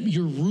pray that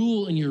your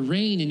rule and your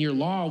reign and your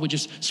law would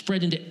just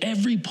spread into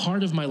every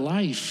part of my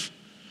life,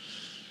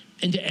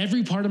 into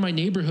every part of my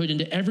neighborhood,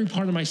 into every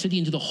part of my city,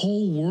 into the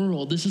whole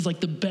world. This is like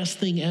the best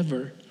thing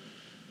ever.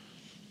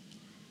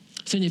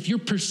 So if you're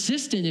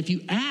persistent, if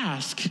you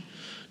ask,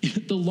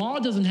 the law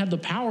doesn't have the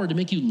power to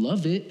make you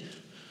love it.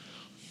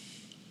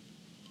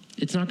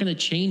 It's not going to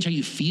change how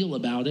you feel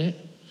about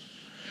it.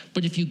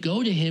 But if you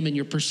go to him and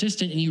you're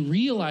persistent and you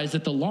realize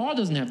that the law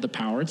doesn't have the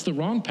power, it's the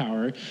wrong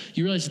power,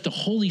 you realize that the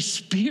Holy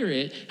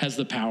Spirit has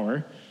the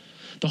power.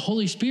 The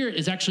Holy Spirit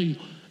is actually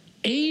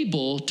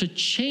able to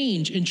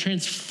change and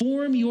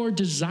transform your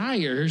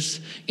desires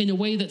in a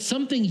way that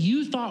something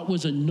you thought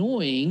was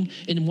annoying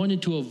and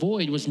wanted to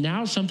avoid was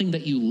now something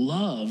that you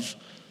love.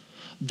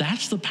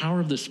 That's the power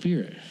of the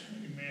Spirit.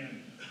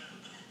 Amen.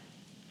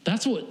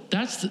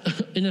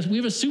 And we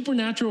have a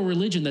supernatural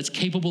religion that's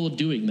capable of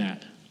doing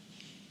that.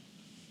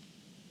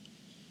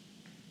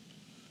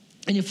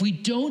 And if we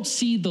don't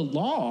see the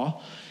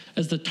law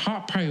as the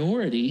top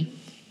priority,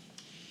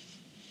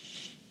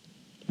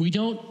 we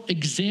don't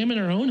examine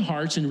our own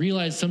hearts and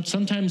realize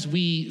sometimes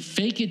we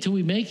fake it till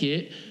we make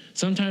it.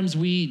 Sometimes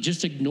we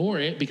just ignore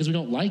it because we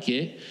don't like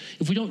it.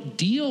 If we don't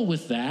deal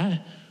with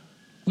that,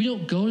 we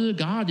don't go to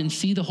God and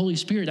see the Holy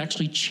Spirit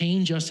actually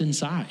change us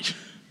inside.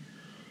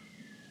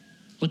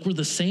 Like we're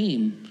the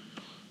same.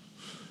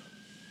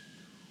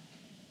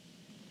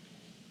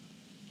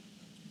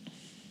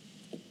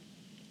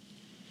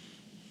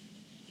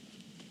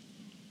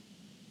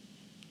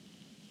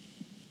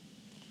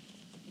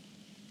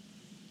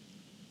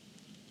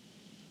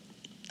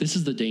 This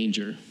is the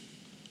danger.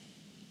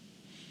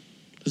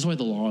 This is why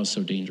the law is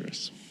so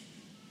dangerous.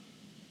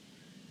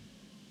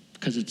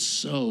 Because it's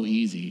so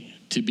easy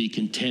to be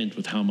content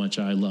with how much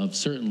I love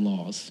certain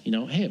laws. You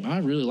know, hey, I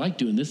really like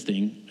doing this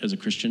thing as a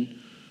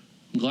Christian.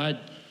 I'm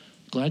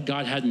glad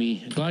God had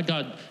me. Glad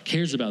God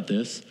cares about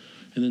this.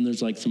 And then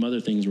there's like some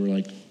other things where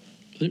like,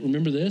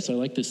 remember this? I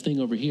like this thing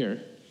over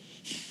here.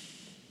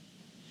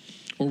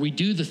 Or we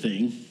do the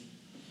thing.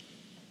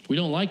 We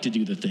don't like to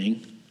do the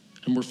thing.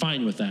 And we're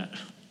fine with that.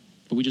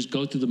 But we just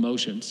go through the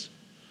motions.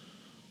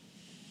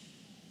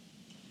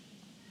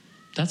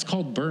 That's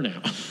called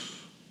burnout.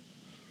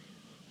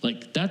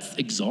 Like, that's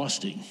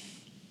exhausting.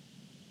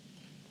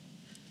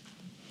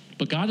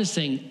 But God is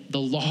saying the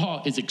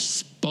law is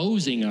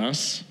exposing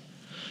us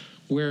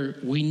where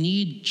we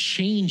need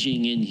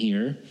changing in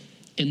here.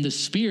 In the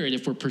Spirit,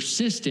 if we're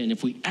persistent,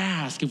 if we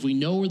ask, if we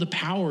know where the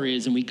power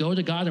is, and we go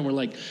to God and we're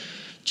like,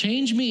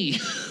 change me.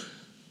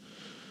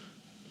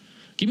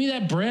 Give me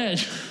that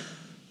bread.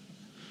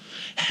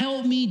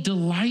 Help me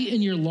delight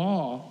in your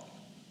law.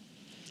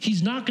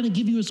 He's not going to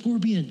give you a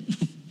scorpion.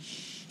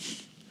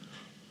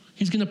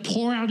 He's going to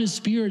pour out his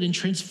Spirit and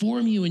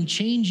transform you and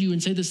change you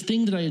and say, this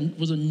thing that I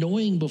was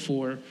annoying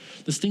before,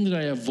 this thing that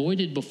I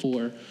avoided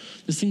before,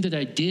 this thing that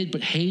I did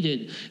but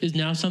hated is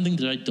now something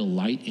that I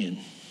delight in.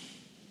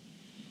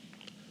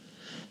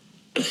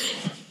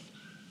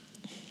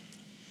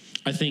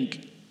 I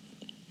think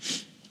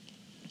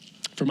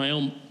from my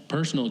own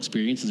personal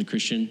experience as a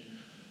Christian,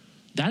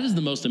 that is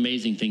the most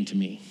amazing thing to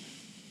me.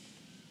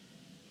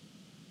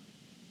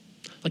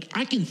 Like,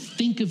 I can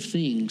think of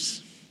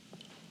things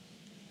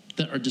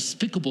that are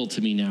despicable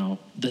to me now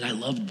that I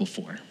loved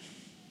before.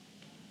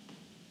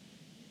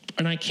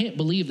 And I can't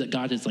believe that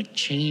God has like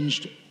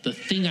changed the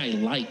thing I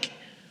like,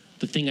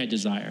 the thing I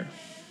desire.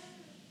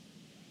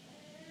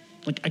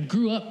 Like, I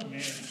grew up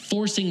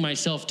forcing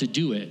myself to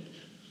do it.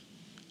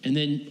 And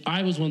then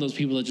I was one of those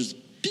people that just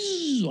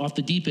off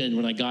the deep end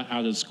when I got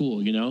out of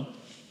school, you know?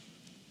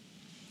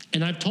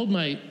 And I've told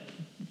my,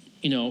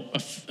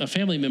 a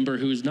family member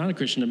who is not a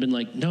Christian, I've been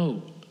like,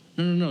 no.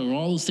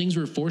 All those things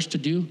we're forced to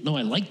do, no,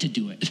 I like to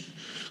do it.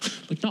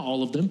 Like, not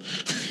all of them,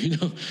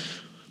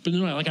 But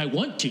no, like, I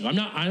want to.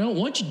 I don't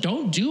want you.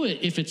 Don't do it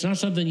if it's not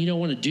something you don't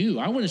want to do.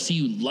 I want to see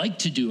you like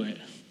to do it.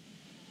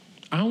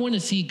 I want to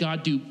see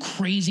God do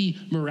crazy,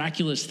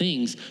 miraculous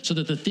things so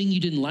that the thing you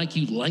didn't like,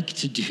 you like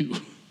to do.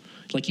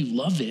 Like, you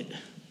love it.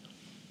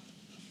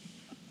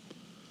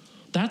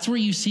 That's where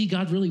you see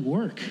God really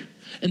work.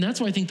 And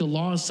that's why I think the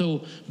law is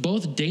so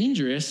both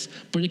dangerous,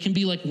 but it can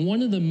be like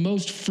one of the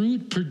most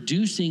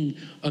fruit-producing,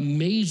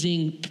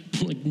 amazing,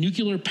 like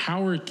nuclear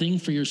power thing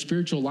for your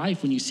spiritual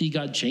life when you see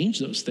God change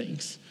those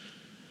things.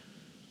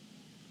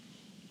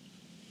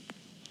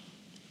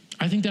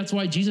 I think that's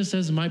why Jesus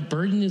says, my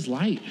burden is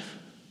light.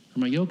 Or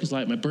my yoke is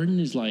light, my burden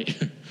is light.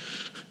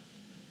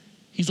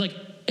 He's like,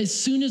 as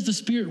soon as the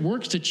Spirit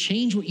works to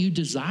change what you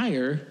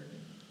desire,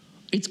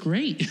 it's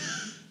great.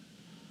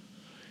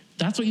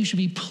 That's what you should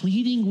be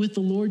pleading with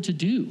the Lord to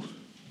do.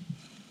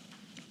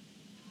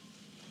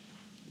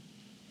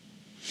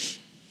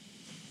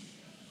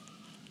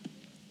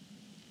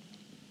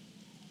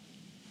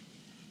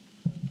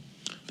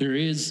 There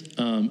is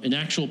an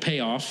actual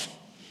payoff,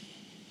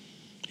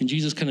 and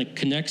Jesus kind of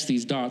connects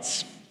these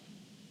dots.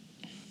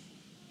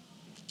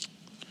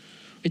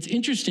 It's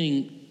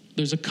interesting.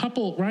 There's a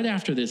couple, right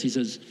after this, he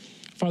says,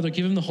 Father,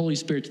 give him the Holy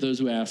Spirit to those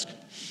who ask.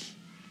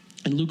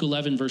 In Luke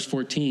 11, verse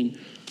 14,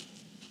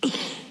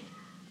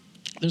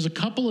 there's a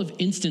couple of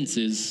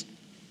instances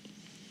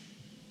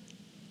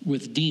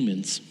with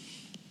demons.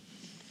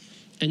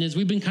 And as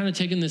we've been kind of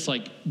taking this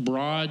like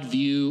broad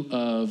view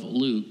of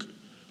Luke,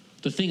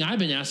 the thing I've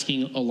been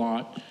asking a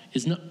lot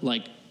is not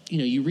like,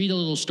 you read a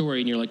little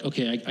story and you're like,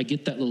 okay, I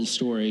get that little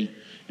story.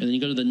 And then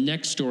you go to the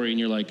next story and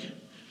you're like,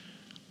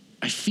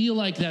 I feel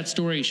like that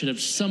story should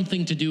have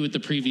something to do with the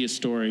previous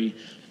story,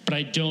 but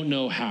I don't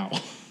know how.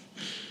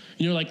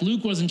 Like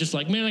Luke wasn't just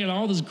like, man, I got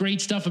all this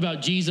great stuff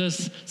about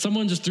Jesus.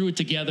 Someone just threw it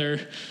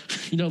together.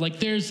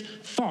 Like there's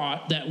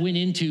thought that went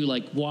into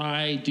like,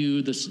 why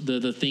do this,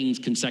 the things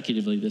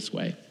consecutively this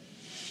way?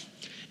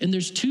 And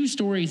there's two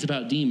stories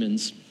about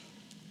demons.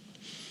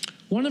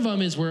 One of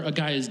them is where a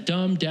guy is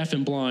dumb, deaf,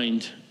 and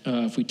blind,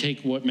 if we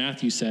take what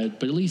Matthew said,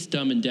 but at least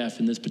dumb and deaf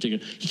in this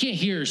particular. He can't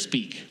hear or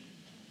speak.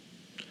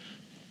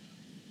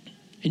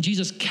 And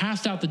Jesus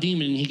cast out the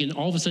demon, and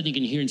all of a sudden he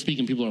can hear and speak,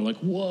 and people are like,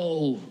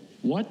 whoa,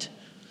 what?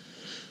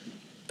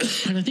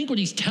 And I think what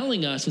he's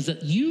telling us is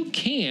that you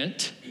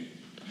can't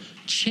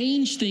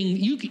change things.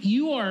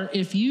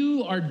 If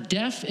you are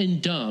deaf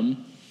and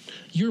dumb,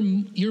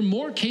 you're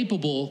more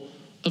capable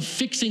of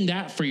fixing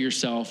that for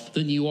yourself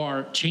than you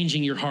are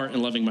changing your heart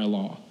and loving my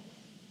law.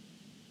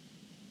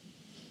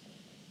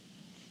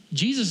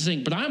 Jesus is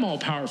saying, but I'm all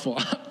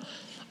powerful.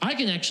 I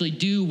can actually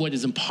do what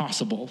is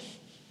impossible.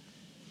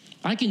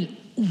 I can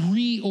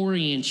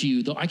reorient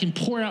you, though I can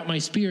pour out my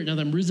Spirit now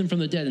that I'm risen from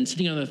the dead and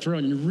sitting on the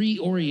throne and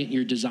reorient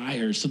your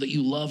desires so that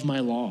you love my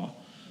law.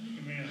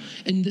 Amen.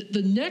 And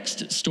the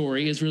next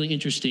story is really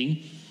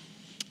interesting.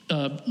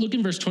 Look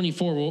in verse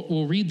 24.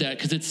 We'll read that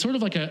because it's sort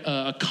of like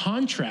a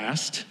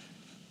contrast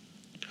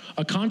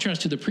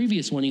to the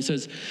previous one. He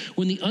says,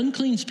 when the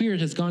unclean spirit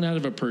has gone out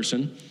of a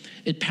person,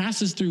 it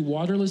passes through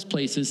waterless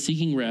places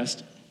seeking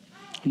rest.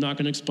 I'm not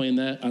going to explain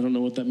that. I don't know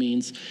what that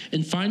means.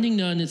 And finding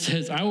none, it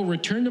says, I will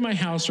return to my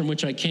house from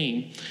which I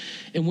came.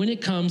 And when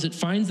it comes, it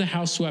finds the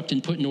house swept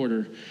and put in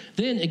order.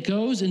 Then it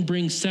goes and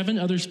brings 7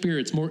 other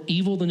spirits more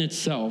evil than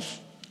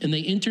itself, and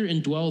they enter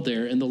and dwell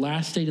there, and the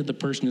last state of the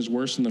person is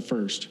worse than the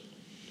first.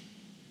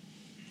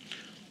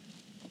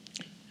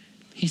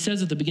 He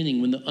says at the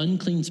beginning, when the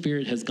unclean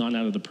spirit has gone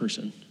out of the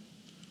person.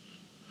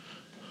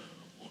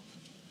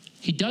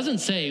 He doesn't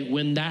say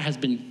when that has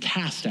been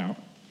cast out.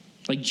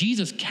 Like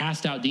Jesus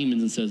cast out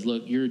demons and says,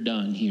 look, you're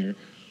done here.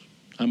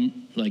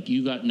 I'm like,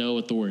 you got no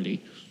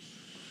authority.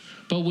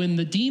 But when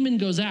the demon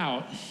goes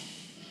out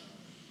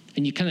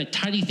and you kind of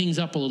tidy things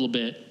up a little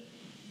bit,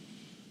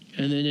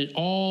 and then it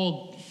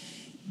all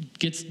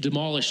gets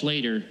demolished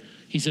later,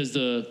 he says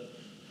the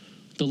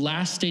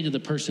last state of the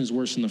person is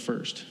worse than the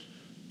first.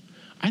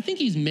 I think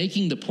he's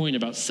making the point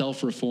about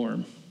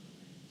self-reform,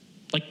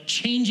 like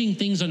changing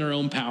things on our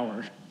own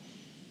power.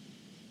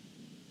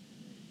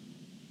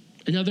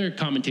 And other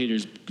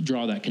commentators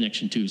draw that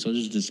connection too. So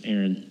this is just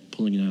Aaron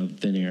pulling it out of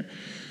thin air.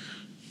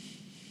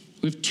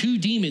 We have two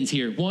demons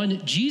here.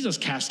 One, Jesus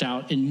cast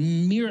out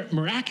and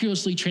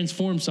miraculously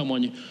transformed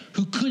someone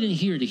who couldn't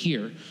hear to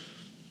hear,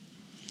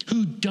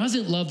 who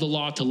doesn't love the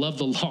law to love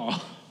the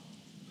law.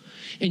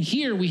 And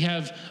here we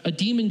have a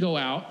demon go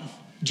out.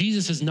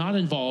 Jesus is not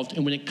involved.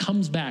 And when it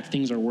comes back,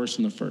 things are worse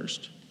than the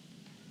first.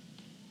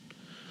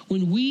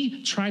 When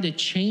we try to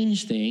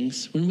change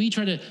things, when we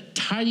try to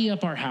tidy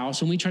up our house,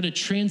 when we try to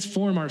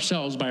transform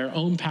ourselves by our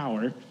own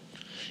power,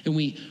 and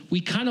we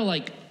kind of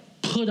like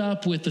put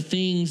up with the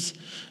things,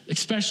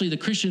 especially the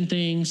Christian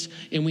things,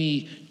 and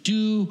we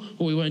do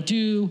what we want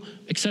to do,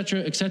 et cetera,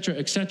 et cetera,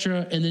 et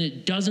cetera, and then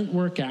it doesn't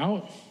work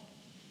out,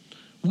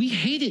 we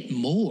hate it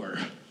more.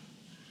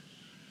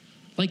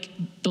 Like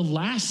the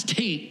last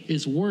state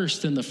is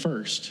worse than the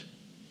first.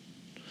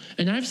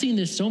 And I've seen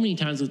this so many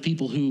times with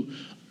people who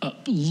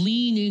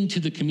lean into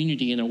the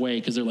community in a way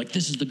because they're like,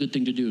 this is the good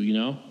thing to do, you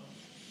know?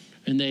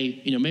 And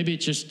they, maybe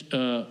it's just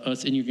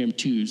us Enneagram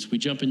 2s. We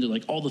jump into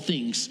like all the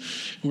things.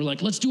 And we're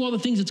like, let's do all the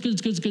things. It's good,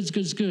 it's good, it's good, it's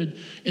good, it's good.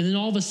 And then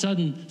all of a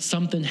sudden,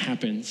 something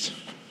happens.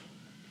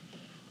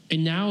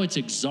 And now it's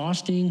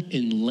exhausting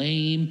and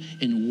lame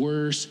and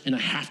worse, and I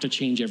have to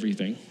change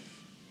everything.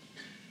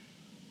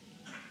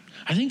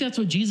 I think that's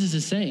what Jesus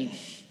is saying.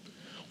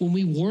 When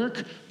we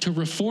work to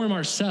reform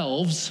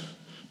ourselves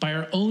by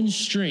our own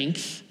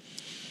strength,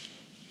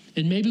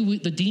 and maybe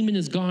the demon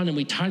is gone and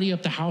we tidy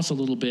up the house a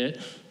little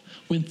bit,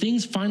 when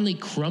things finally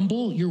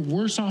crumble, you're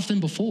worse off than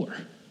before.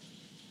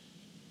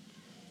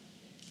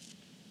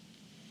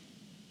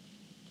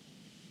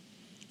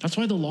 That's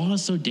why the law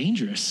is so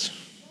dangerous.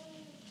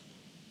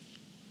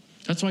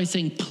 That's why he's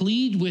saying,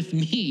 plead with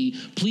me,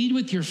 plead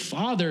with your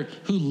Father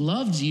who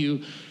loves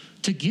you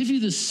to give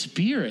you the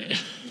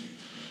Spirit,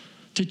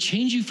 to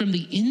change you from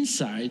the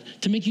inside,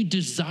 to make you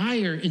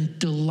desire and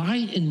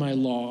delight in my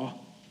law.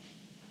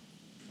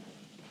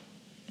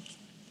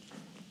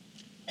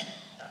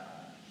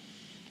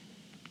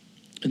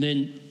 And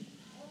then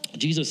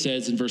Jesus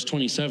says in verse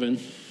 27,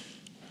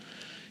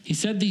 he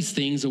said these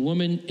things. A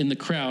woman in the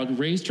crowd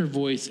raised her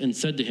voice and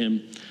said to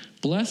him,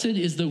 blessed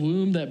is the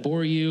womb that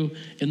bore you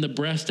and the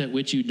breast at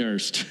which you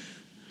nursed.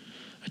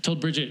 I told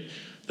Bridget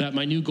that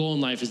my new goal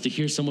in life is to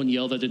hear someone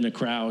yell that in a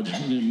crowd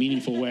in a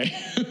meaningful way.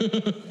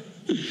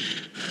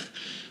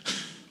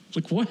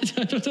 Like, what?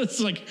 That's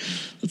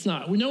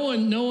not,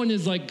 no one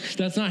is like,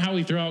 that's not how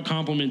we throw out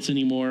compliments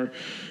anymore.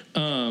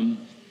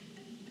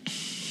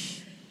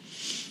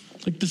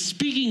 Like the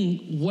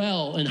speaking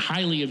well and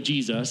highly of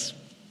Jesus.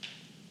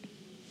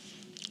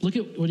 Look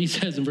at what he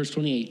says in verse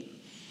 28.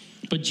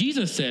 But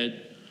Jesus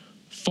said,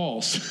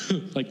 false.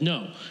 Like,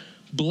 no.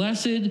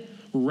 Blessed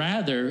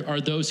rather are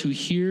those who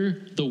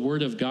hear the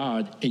word of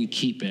God and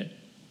keep it.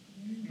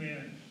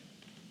 Amen.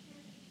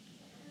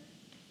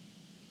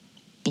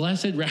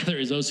 Blessed rather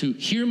is those who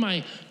hear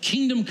my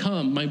kingdom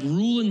come, my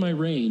rule and my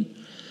reign.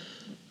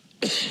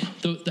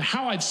 The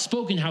how I've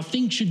spoken, how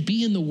things should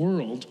be in the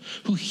world,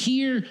 who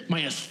hear my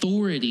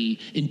authority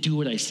and do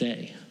what I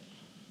say.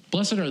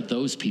 Blessed are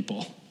those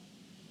people.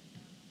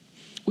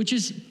 Which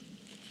is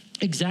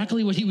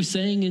exactly what he was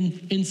saying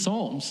in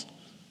Psalms.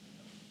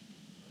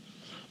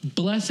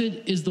 Blessed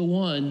is the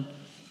one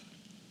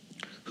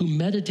who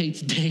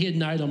meditates day and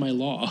night on my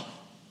law.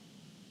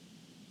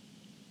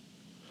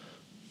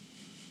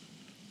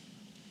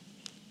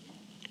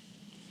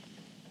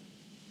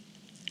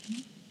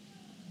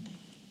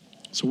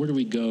 So where do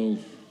we go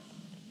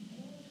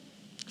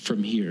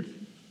from here?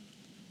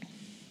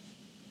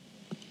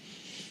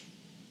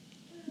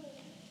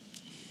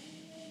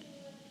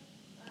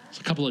 There's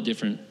a couple of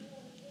different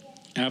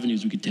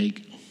avenues we could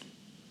take.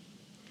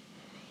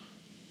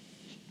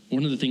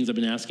 One of the things I've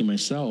been asking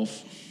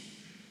myself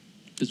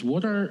is,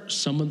 what are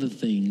some of the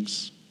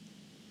things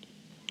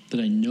that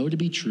I know to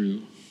be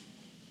true,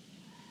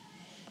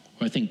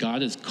 or I think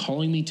God is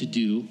calling me to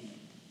do,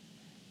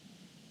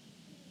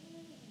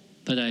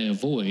 that I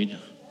avoid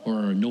or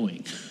are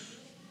annoying?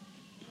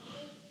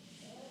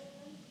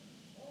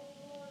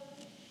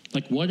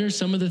 Like, what are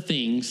some of the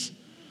things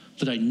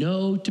that I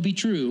know to be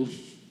true,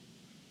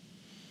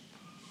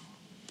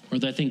 or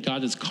that I think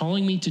God is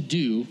calling me to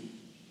do,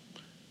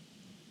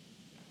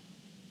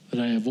 that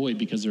I avoid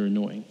because they're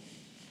annoying?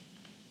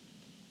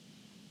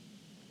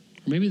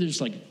 Or maybe they're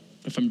just like,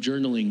 if I'm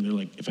journaling, they're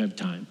like, if I have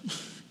time,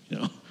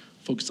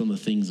 focus on the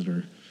things that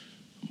I'm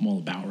all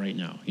about right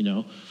now,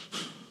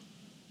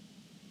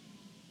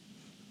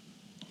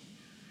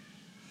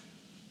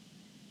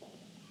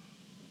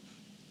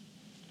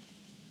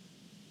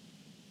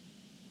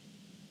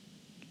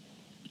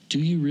 do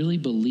you really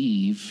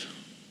believe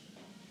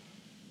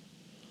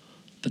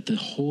that the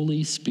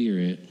Holy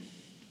Spirit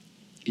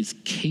is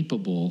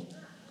capable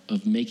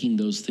of making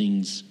those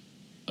things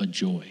a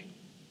joy?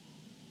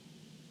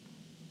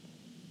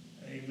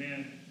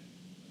 Amen.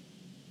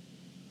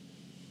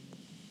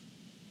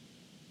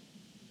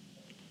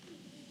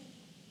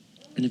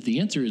 And if the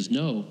answer is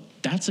no,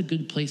 that's a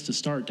good place to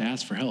start to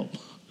ask for help.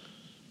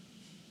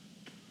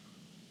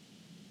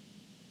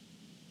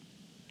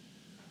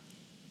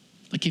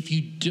 Like if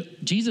you do,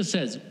 Jesus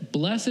says,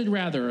 blessed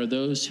rather are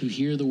those who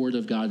hear the word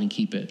of God and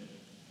keep it.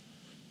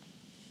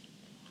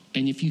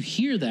 And if you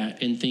hear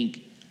that and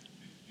think,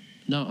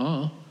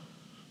 nuh-uh,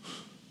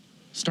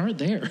 start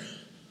there.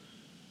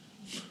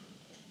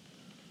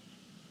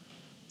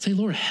 Say,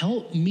 Lord,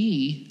 help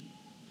me,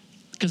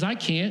 because I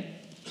can't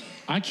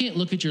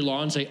look at your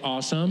law and say,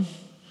 awesome.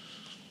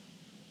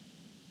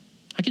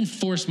 I can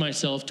force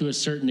myself to a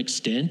certain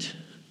extent.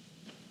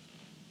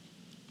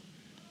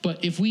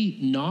 But if we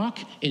knock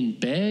and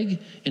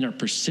beg and are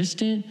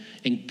persistent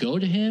and go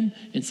to him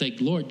and say,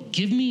 Lord,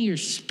 give me your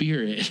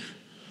spirit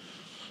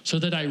so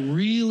that I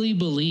really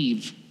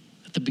believe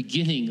at the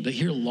beginning that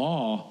your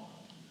law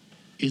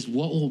is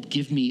what will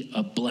give me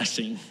a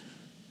blessing.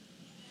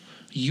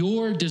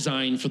 Your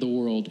design for the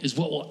world is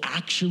what will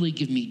actually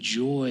give me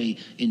joy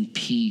and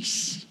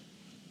peace.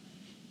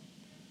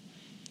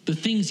 The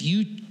things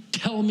you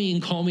tell me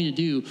and call me to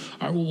do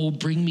are what will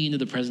bring me into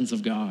the presence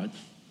of God.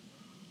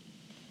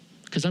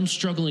 Because I'm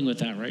struggling with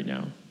that right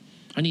now.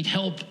 I need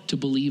help to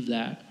believe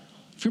that.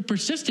 If you're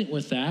persistent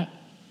with that,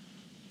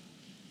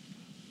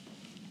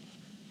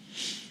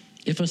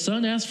 if a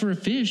son asks for a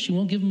fish, you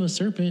won't give him a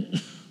serpent.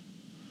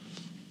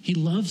 He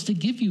loves to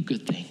give you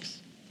good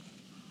things.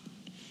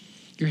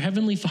 Your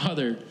heavenly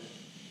Father,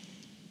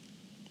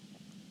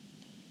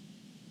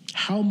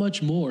 how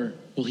much more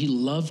will he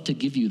love to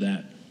give you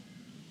that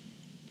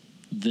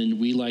than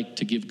we like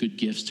to give good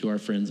gifts to our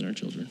friends and our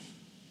children?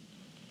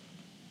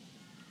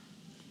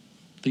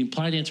 The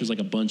implied answer is like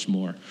a bunch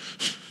more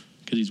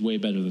because he's way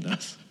better than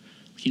us.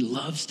 He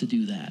loves to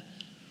do that.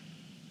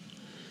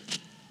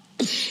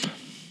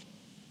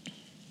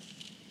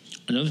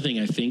 Another thing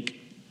I think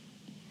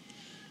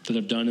that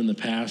I've done in the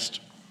past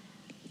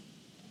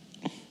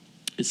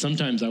is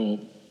sometimes there's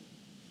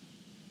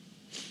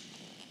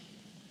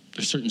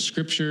certain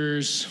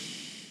scriptures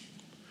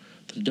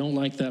that I don't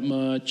like that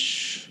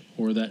much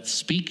or that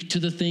speak to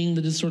the thing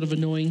that is sort of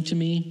annoying to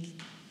me.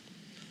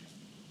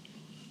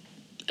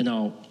 And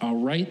I'll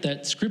write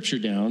that scripture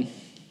down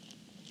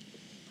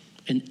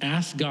and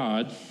ask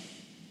God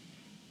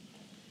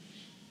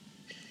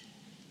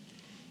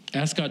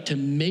to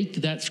make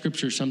that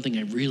scripture something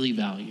I really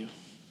value.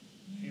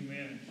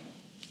 Amen.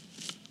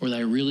 Or that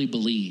I really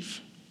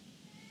believe.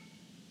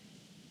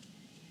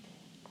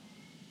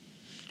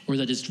 Or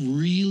that is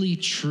really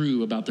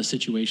true about the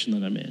situation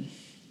that I'm in.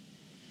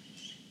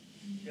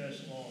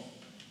 Yes, Lord.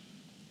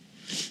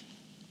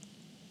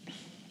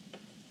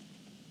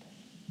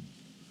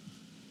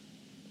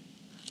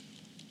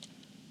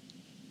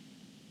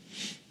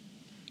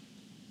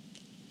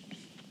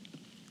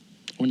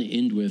 I want to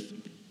end with,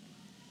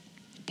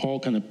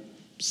 Paul kind of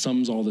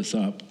sums all this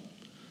up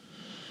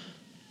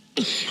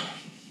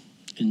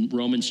in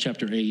Romans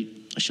chapter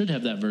 8. I should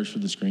have that verse for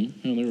the screen.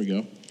 Oh, there we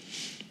go.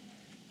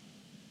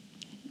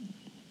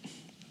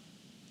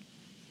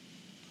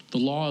 The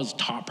law is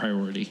top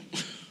priority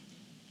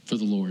for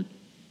the Lord.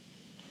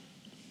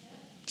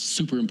 It's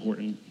super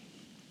important.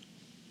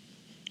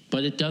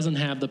 But it doesn't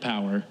have the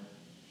power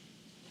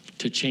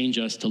to change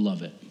us to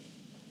love it.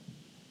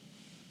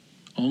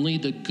 Only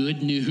the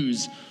good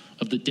news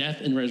of the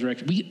death and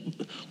resurrection.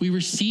 We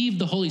receive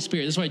the Holy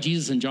Spirit. That's why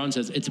Jesus in John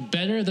says, it's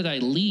better that I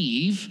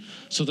leave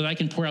so that I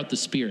can pour out the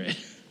Spirit.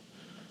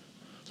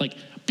 Like,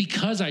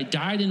 because I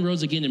died and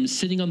rose again and I'm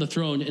sitting on the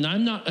throne, and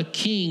I'm not a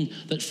king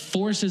that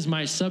forces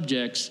my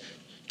subjects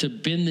to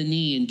bend the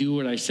knee and do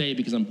what I say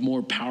because I'm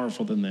more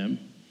powerful than them.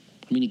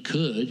 I mean, he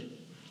could.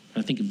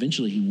 I think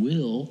eventually he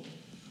will.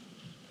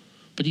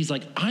 But he's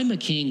like, I'm a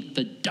king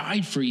that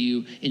died for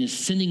you and is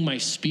sending my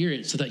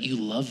spirit so that you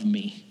love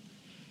me.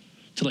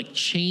 To like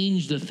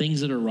change the things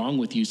that are wrong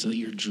with you so that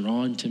you're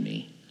drawn to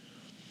me.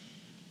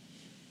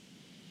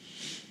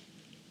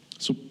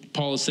 So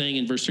Paul is saying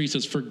in verse 3, he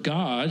says, for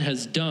God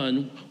has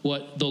done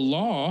what the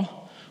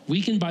law,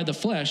 weakened by the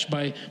flesh,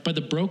 by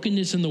the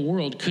brokenness in the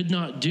world, could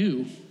not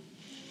do.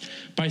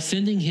 By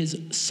sending his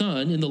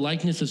son in the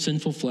likeness of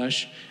sinful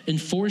flesh, and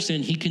for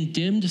sin, he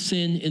condemned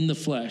sin in the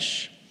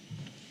flesh.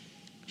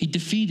 He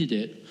defeated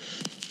it.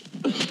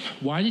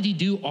 Why did he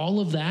do all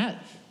of that?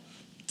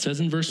 It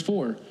says in verse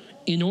 4,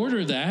 in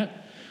order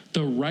that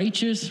the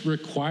righteous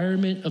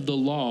requirement of the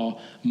law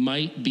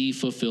might be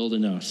fulfilled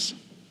in us.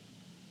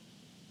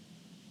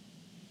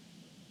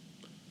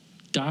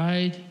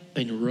 Died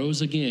and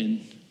rose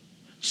again,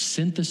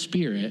 sent the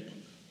Spirit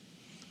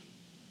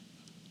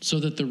so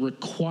that the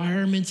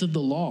requirements of the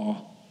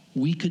law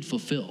we could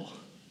fulfill.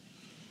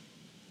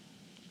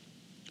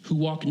 Who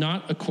walk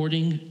not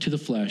according to the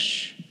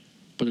flesh,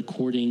 but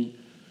according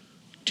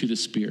to the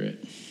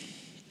Spirit.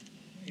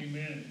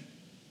 Amen.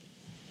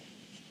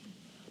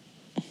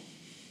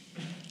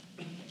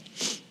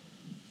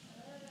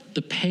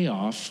 the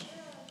payoff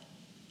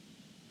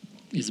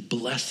is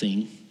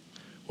blessing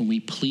when we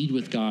plead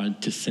with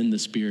God to send the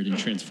Spirit and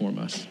transform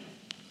us.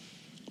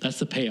 That's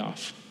the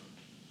payoff.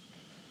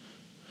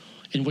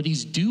 And what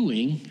he's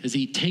doing is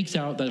he takes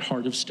out that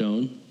heart of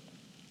stone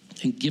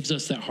and gives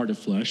us that heart of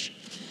flesh.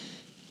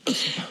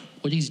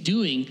 What he's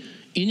doing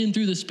in and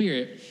through the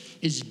Spirit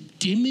is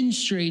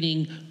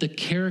demonstrating the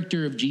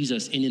character of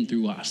Jesus in and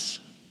through us.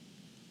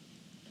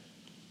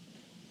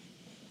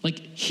 Like,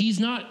 he's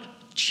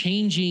not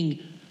changing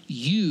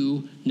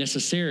you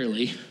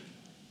necessarily.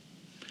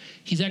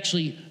 He's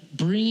actually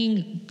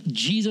bringing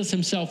Jesus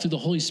himself through the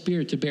Holy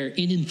Spirit to bear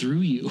in and through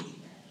you.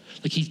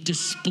 Like, he's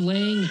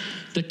displaying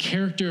the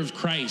character of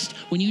Christ.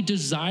 When you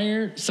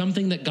desire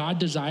something that God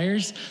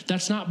desires,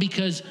 that's not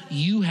because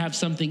you have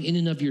something in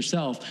and of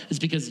yourself. It's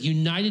because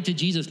united to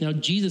Jesus, now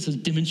Jesus is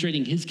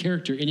demonstrating his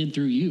character in and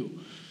through you.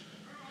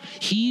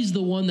 He's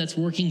the one that's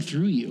working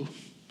through you.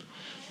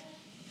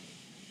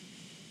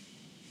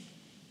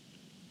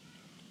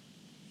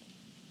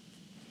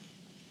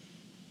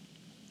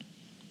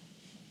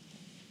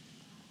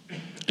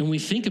 And we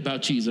think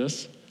about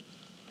Jesus,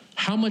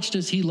 how much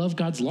does he love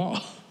God's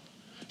law?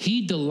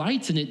 He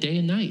delights in it day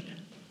and night.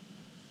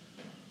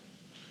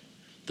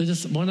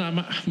 One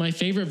of my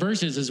favorite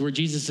verses is where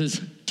Jesus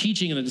is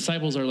teaching and the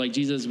disciples are like,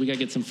 Jesus, we got to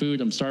get some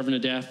food. I'm starving to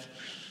death.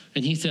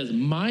 And he says,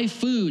 my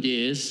food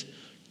is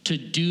to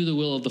do the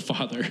will of the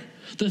Father.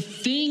 The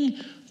thing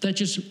that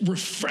just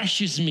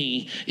refreshes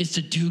me is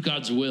to do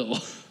God's will.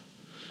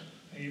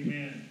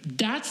 Amen.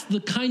 That's the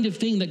kind of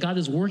thing that God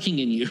is working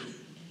in you.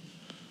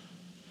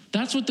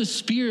 That's what the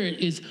Spirit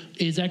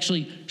is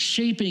actually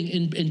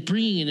shaping and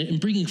bringing in and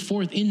bringing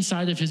forth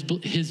inside of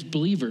his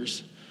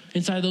believers,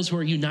 inside of those who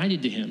are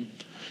united to him.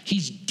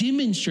 He's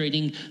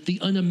demonstrating the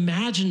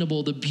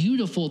unimaginable, the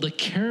beautiful, the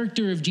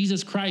character of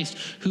Jesus Christ,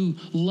 who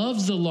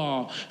loves the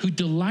law, who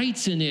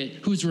delights in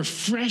it, who's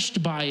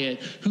refreshed by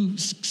it, who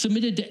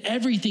submitted to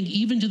everything,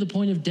 even to the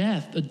point of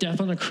death, a death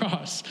on a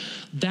cross.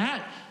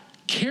 That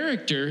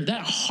character,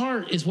 that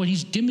heart is what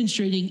he's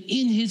demonstrating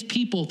in his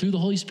people through the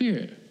Holy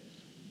Spirit.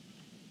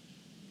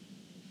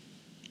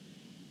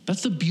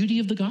 That's the beauty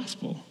of the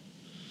gospel.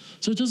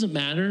 So it doesn't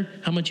matter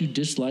how much you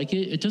dislike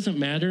it. It doesn't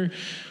matter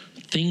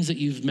things that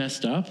you've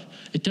messed up.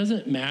 It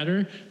doesn't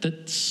matter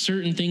that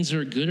certain things that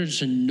are good are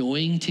just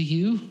annoying to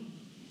you.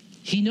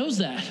 He knows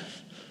that.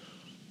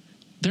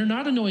 They're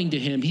not annoying to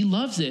him. He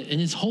loves it, and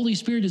his Holy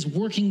Spirit is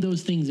working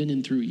those things in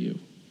and through you.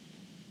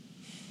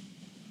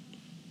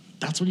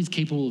 That's what he's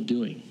capable of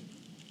doing.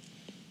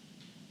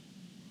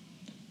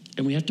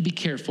 And we have to be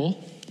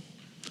careful.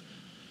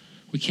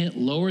 We can't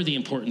lower the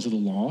importance of the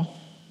law.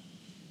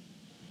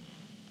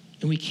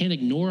 And we can't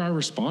ignore our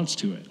response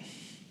to it.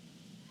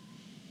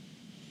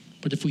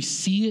 But if we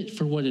see it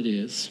for what it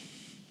is,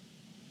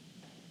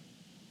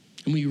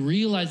 and we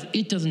realize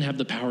it doesn't have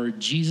the power,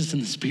 Jesus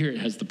and the Spirit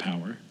has the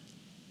power,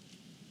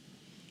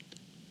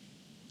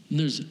 and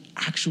there's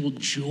actual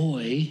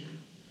joy,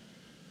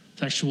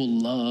 there's actual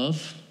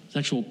love,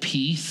 there's actual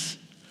peace.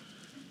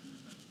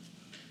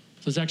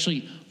 There's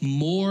actually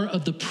more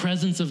of the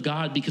presence of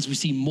God because we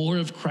see more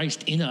of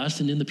Christ in us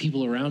and in the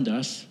people around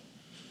us.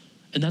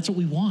 And that's what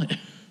we want.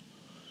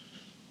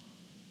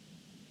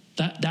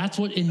 That's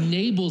what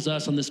enables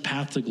us on this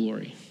path to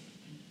glory.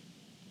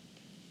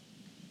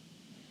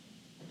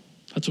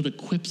 That's what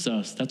equips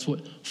us. That's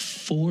what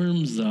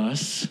forms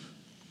us,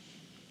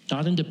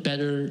 not into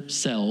better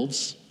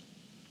selves,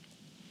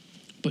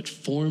 but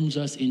forms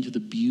us into the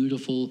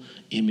beautiful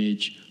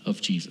image of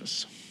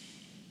Jesus.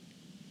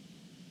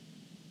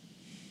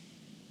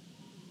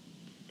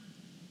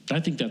 I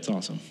think that's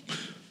awesome.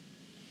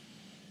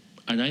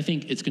 And I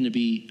think it's going to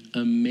be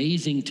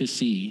amazing to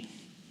see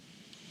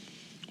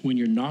when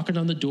you're knocking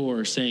on the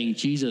door saying,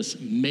 Jesus,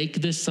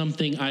 make this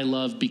something I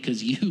love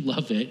because you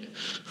love it.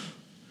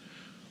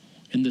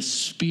 And the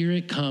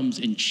Spirit comes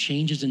and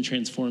changes and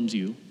transforms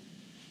you.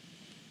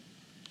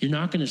 You're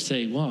not going to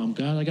say, well, I'm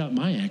glad I got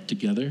my act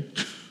together.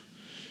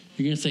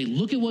 You're going to say,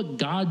 look at what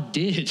God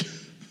did.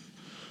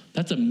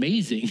 That's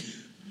amazing.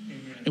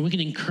 Amen. And we can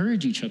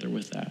encourage each other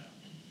with that.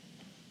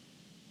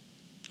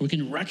 We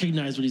can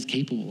recognize what he's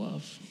capable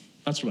of.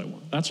 That's what I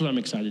want. That's what I'm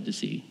excited to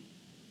see.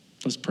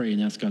 Let's pray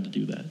and ask God to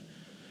do that.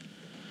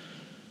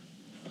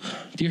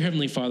 Dear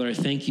Heavenly Father, I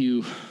thank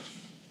you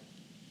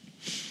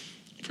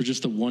for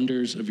just the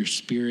wonders of your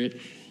Spirit.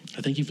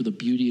 I thank you for the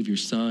beauty of your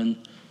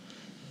Son.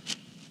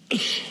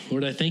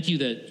 Lord, I thank you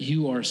that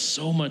you are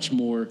so much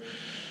more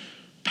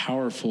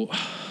powerful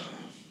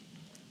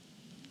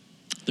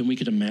than we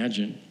could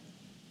imagine.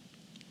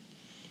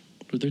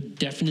 But there are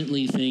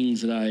definitely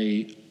things that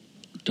I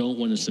don't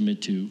want to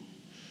submit to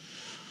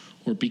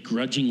or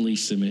begrudgingly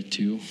submit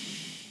to.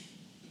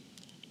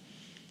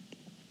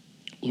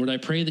 Lord, I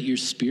pray that your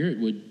Spirit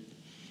would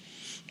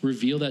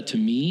reveal that to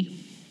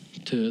me,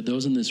 to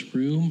those in this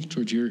room,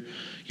 towards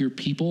your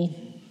people.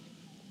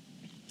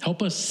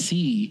 Help us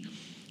see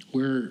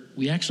where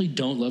we actually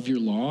don't love your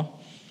law,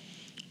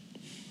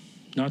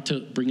 not to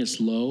bring us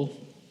low,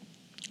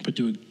 but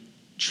to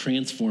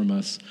transform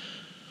us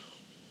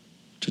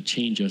to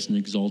change us and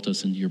exalt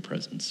us into your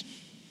presence.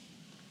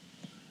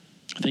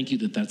 Thank you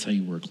that that's how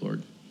you work,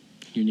 Lord.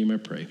 In your name I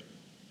pray.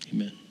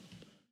 Amen.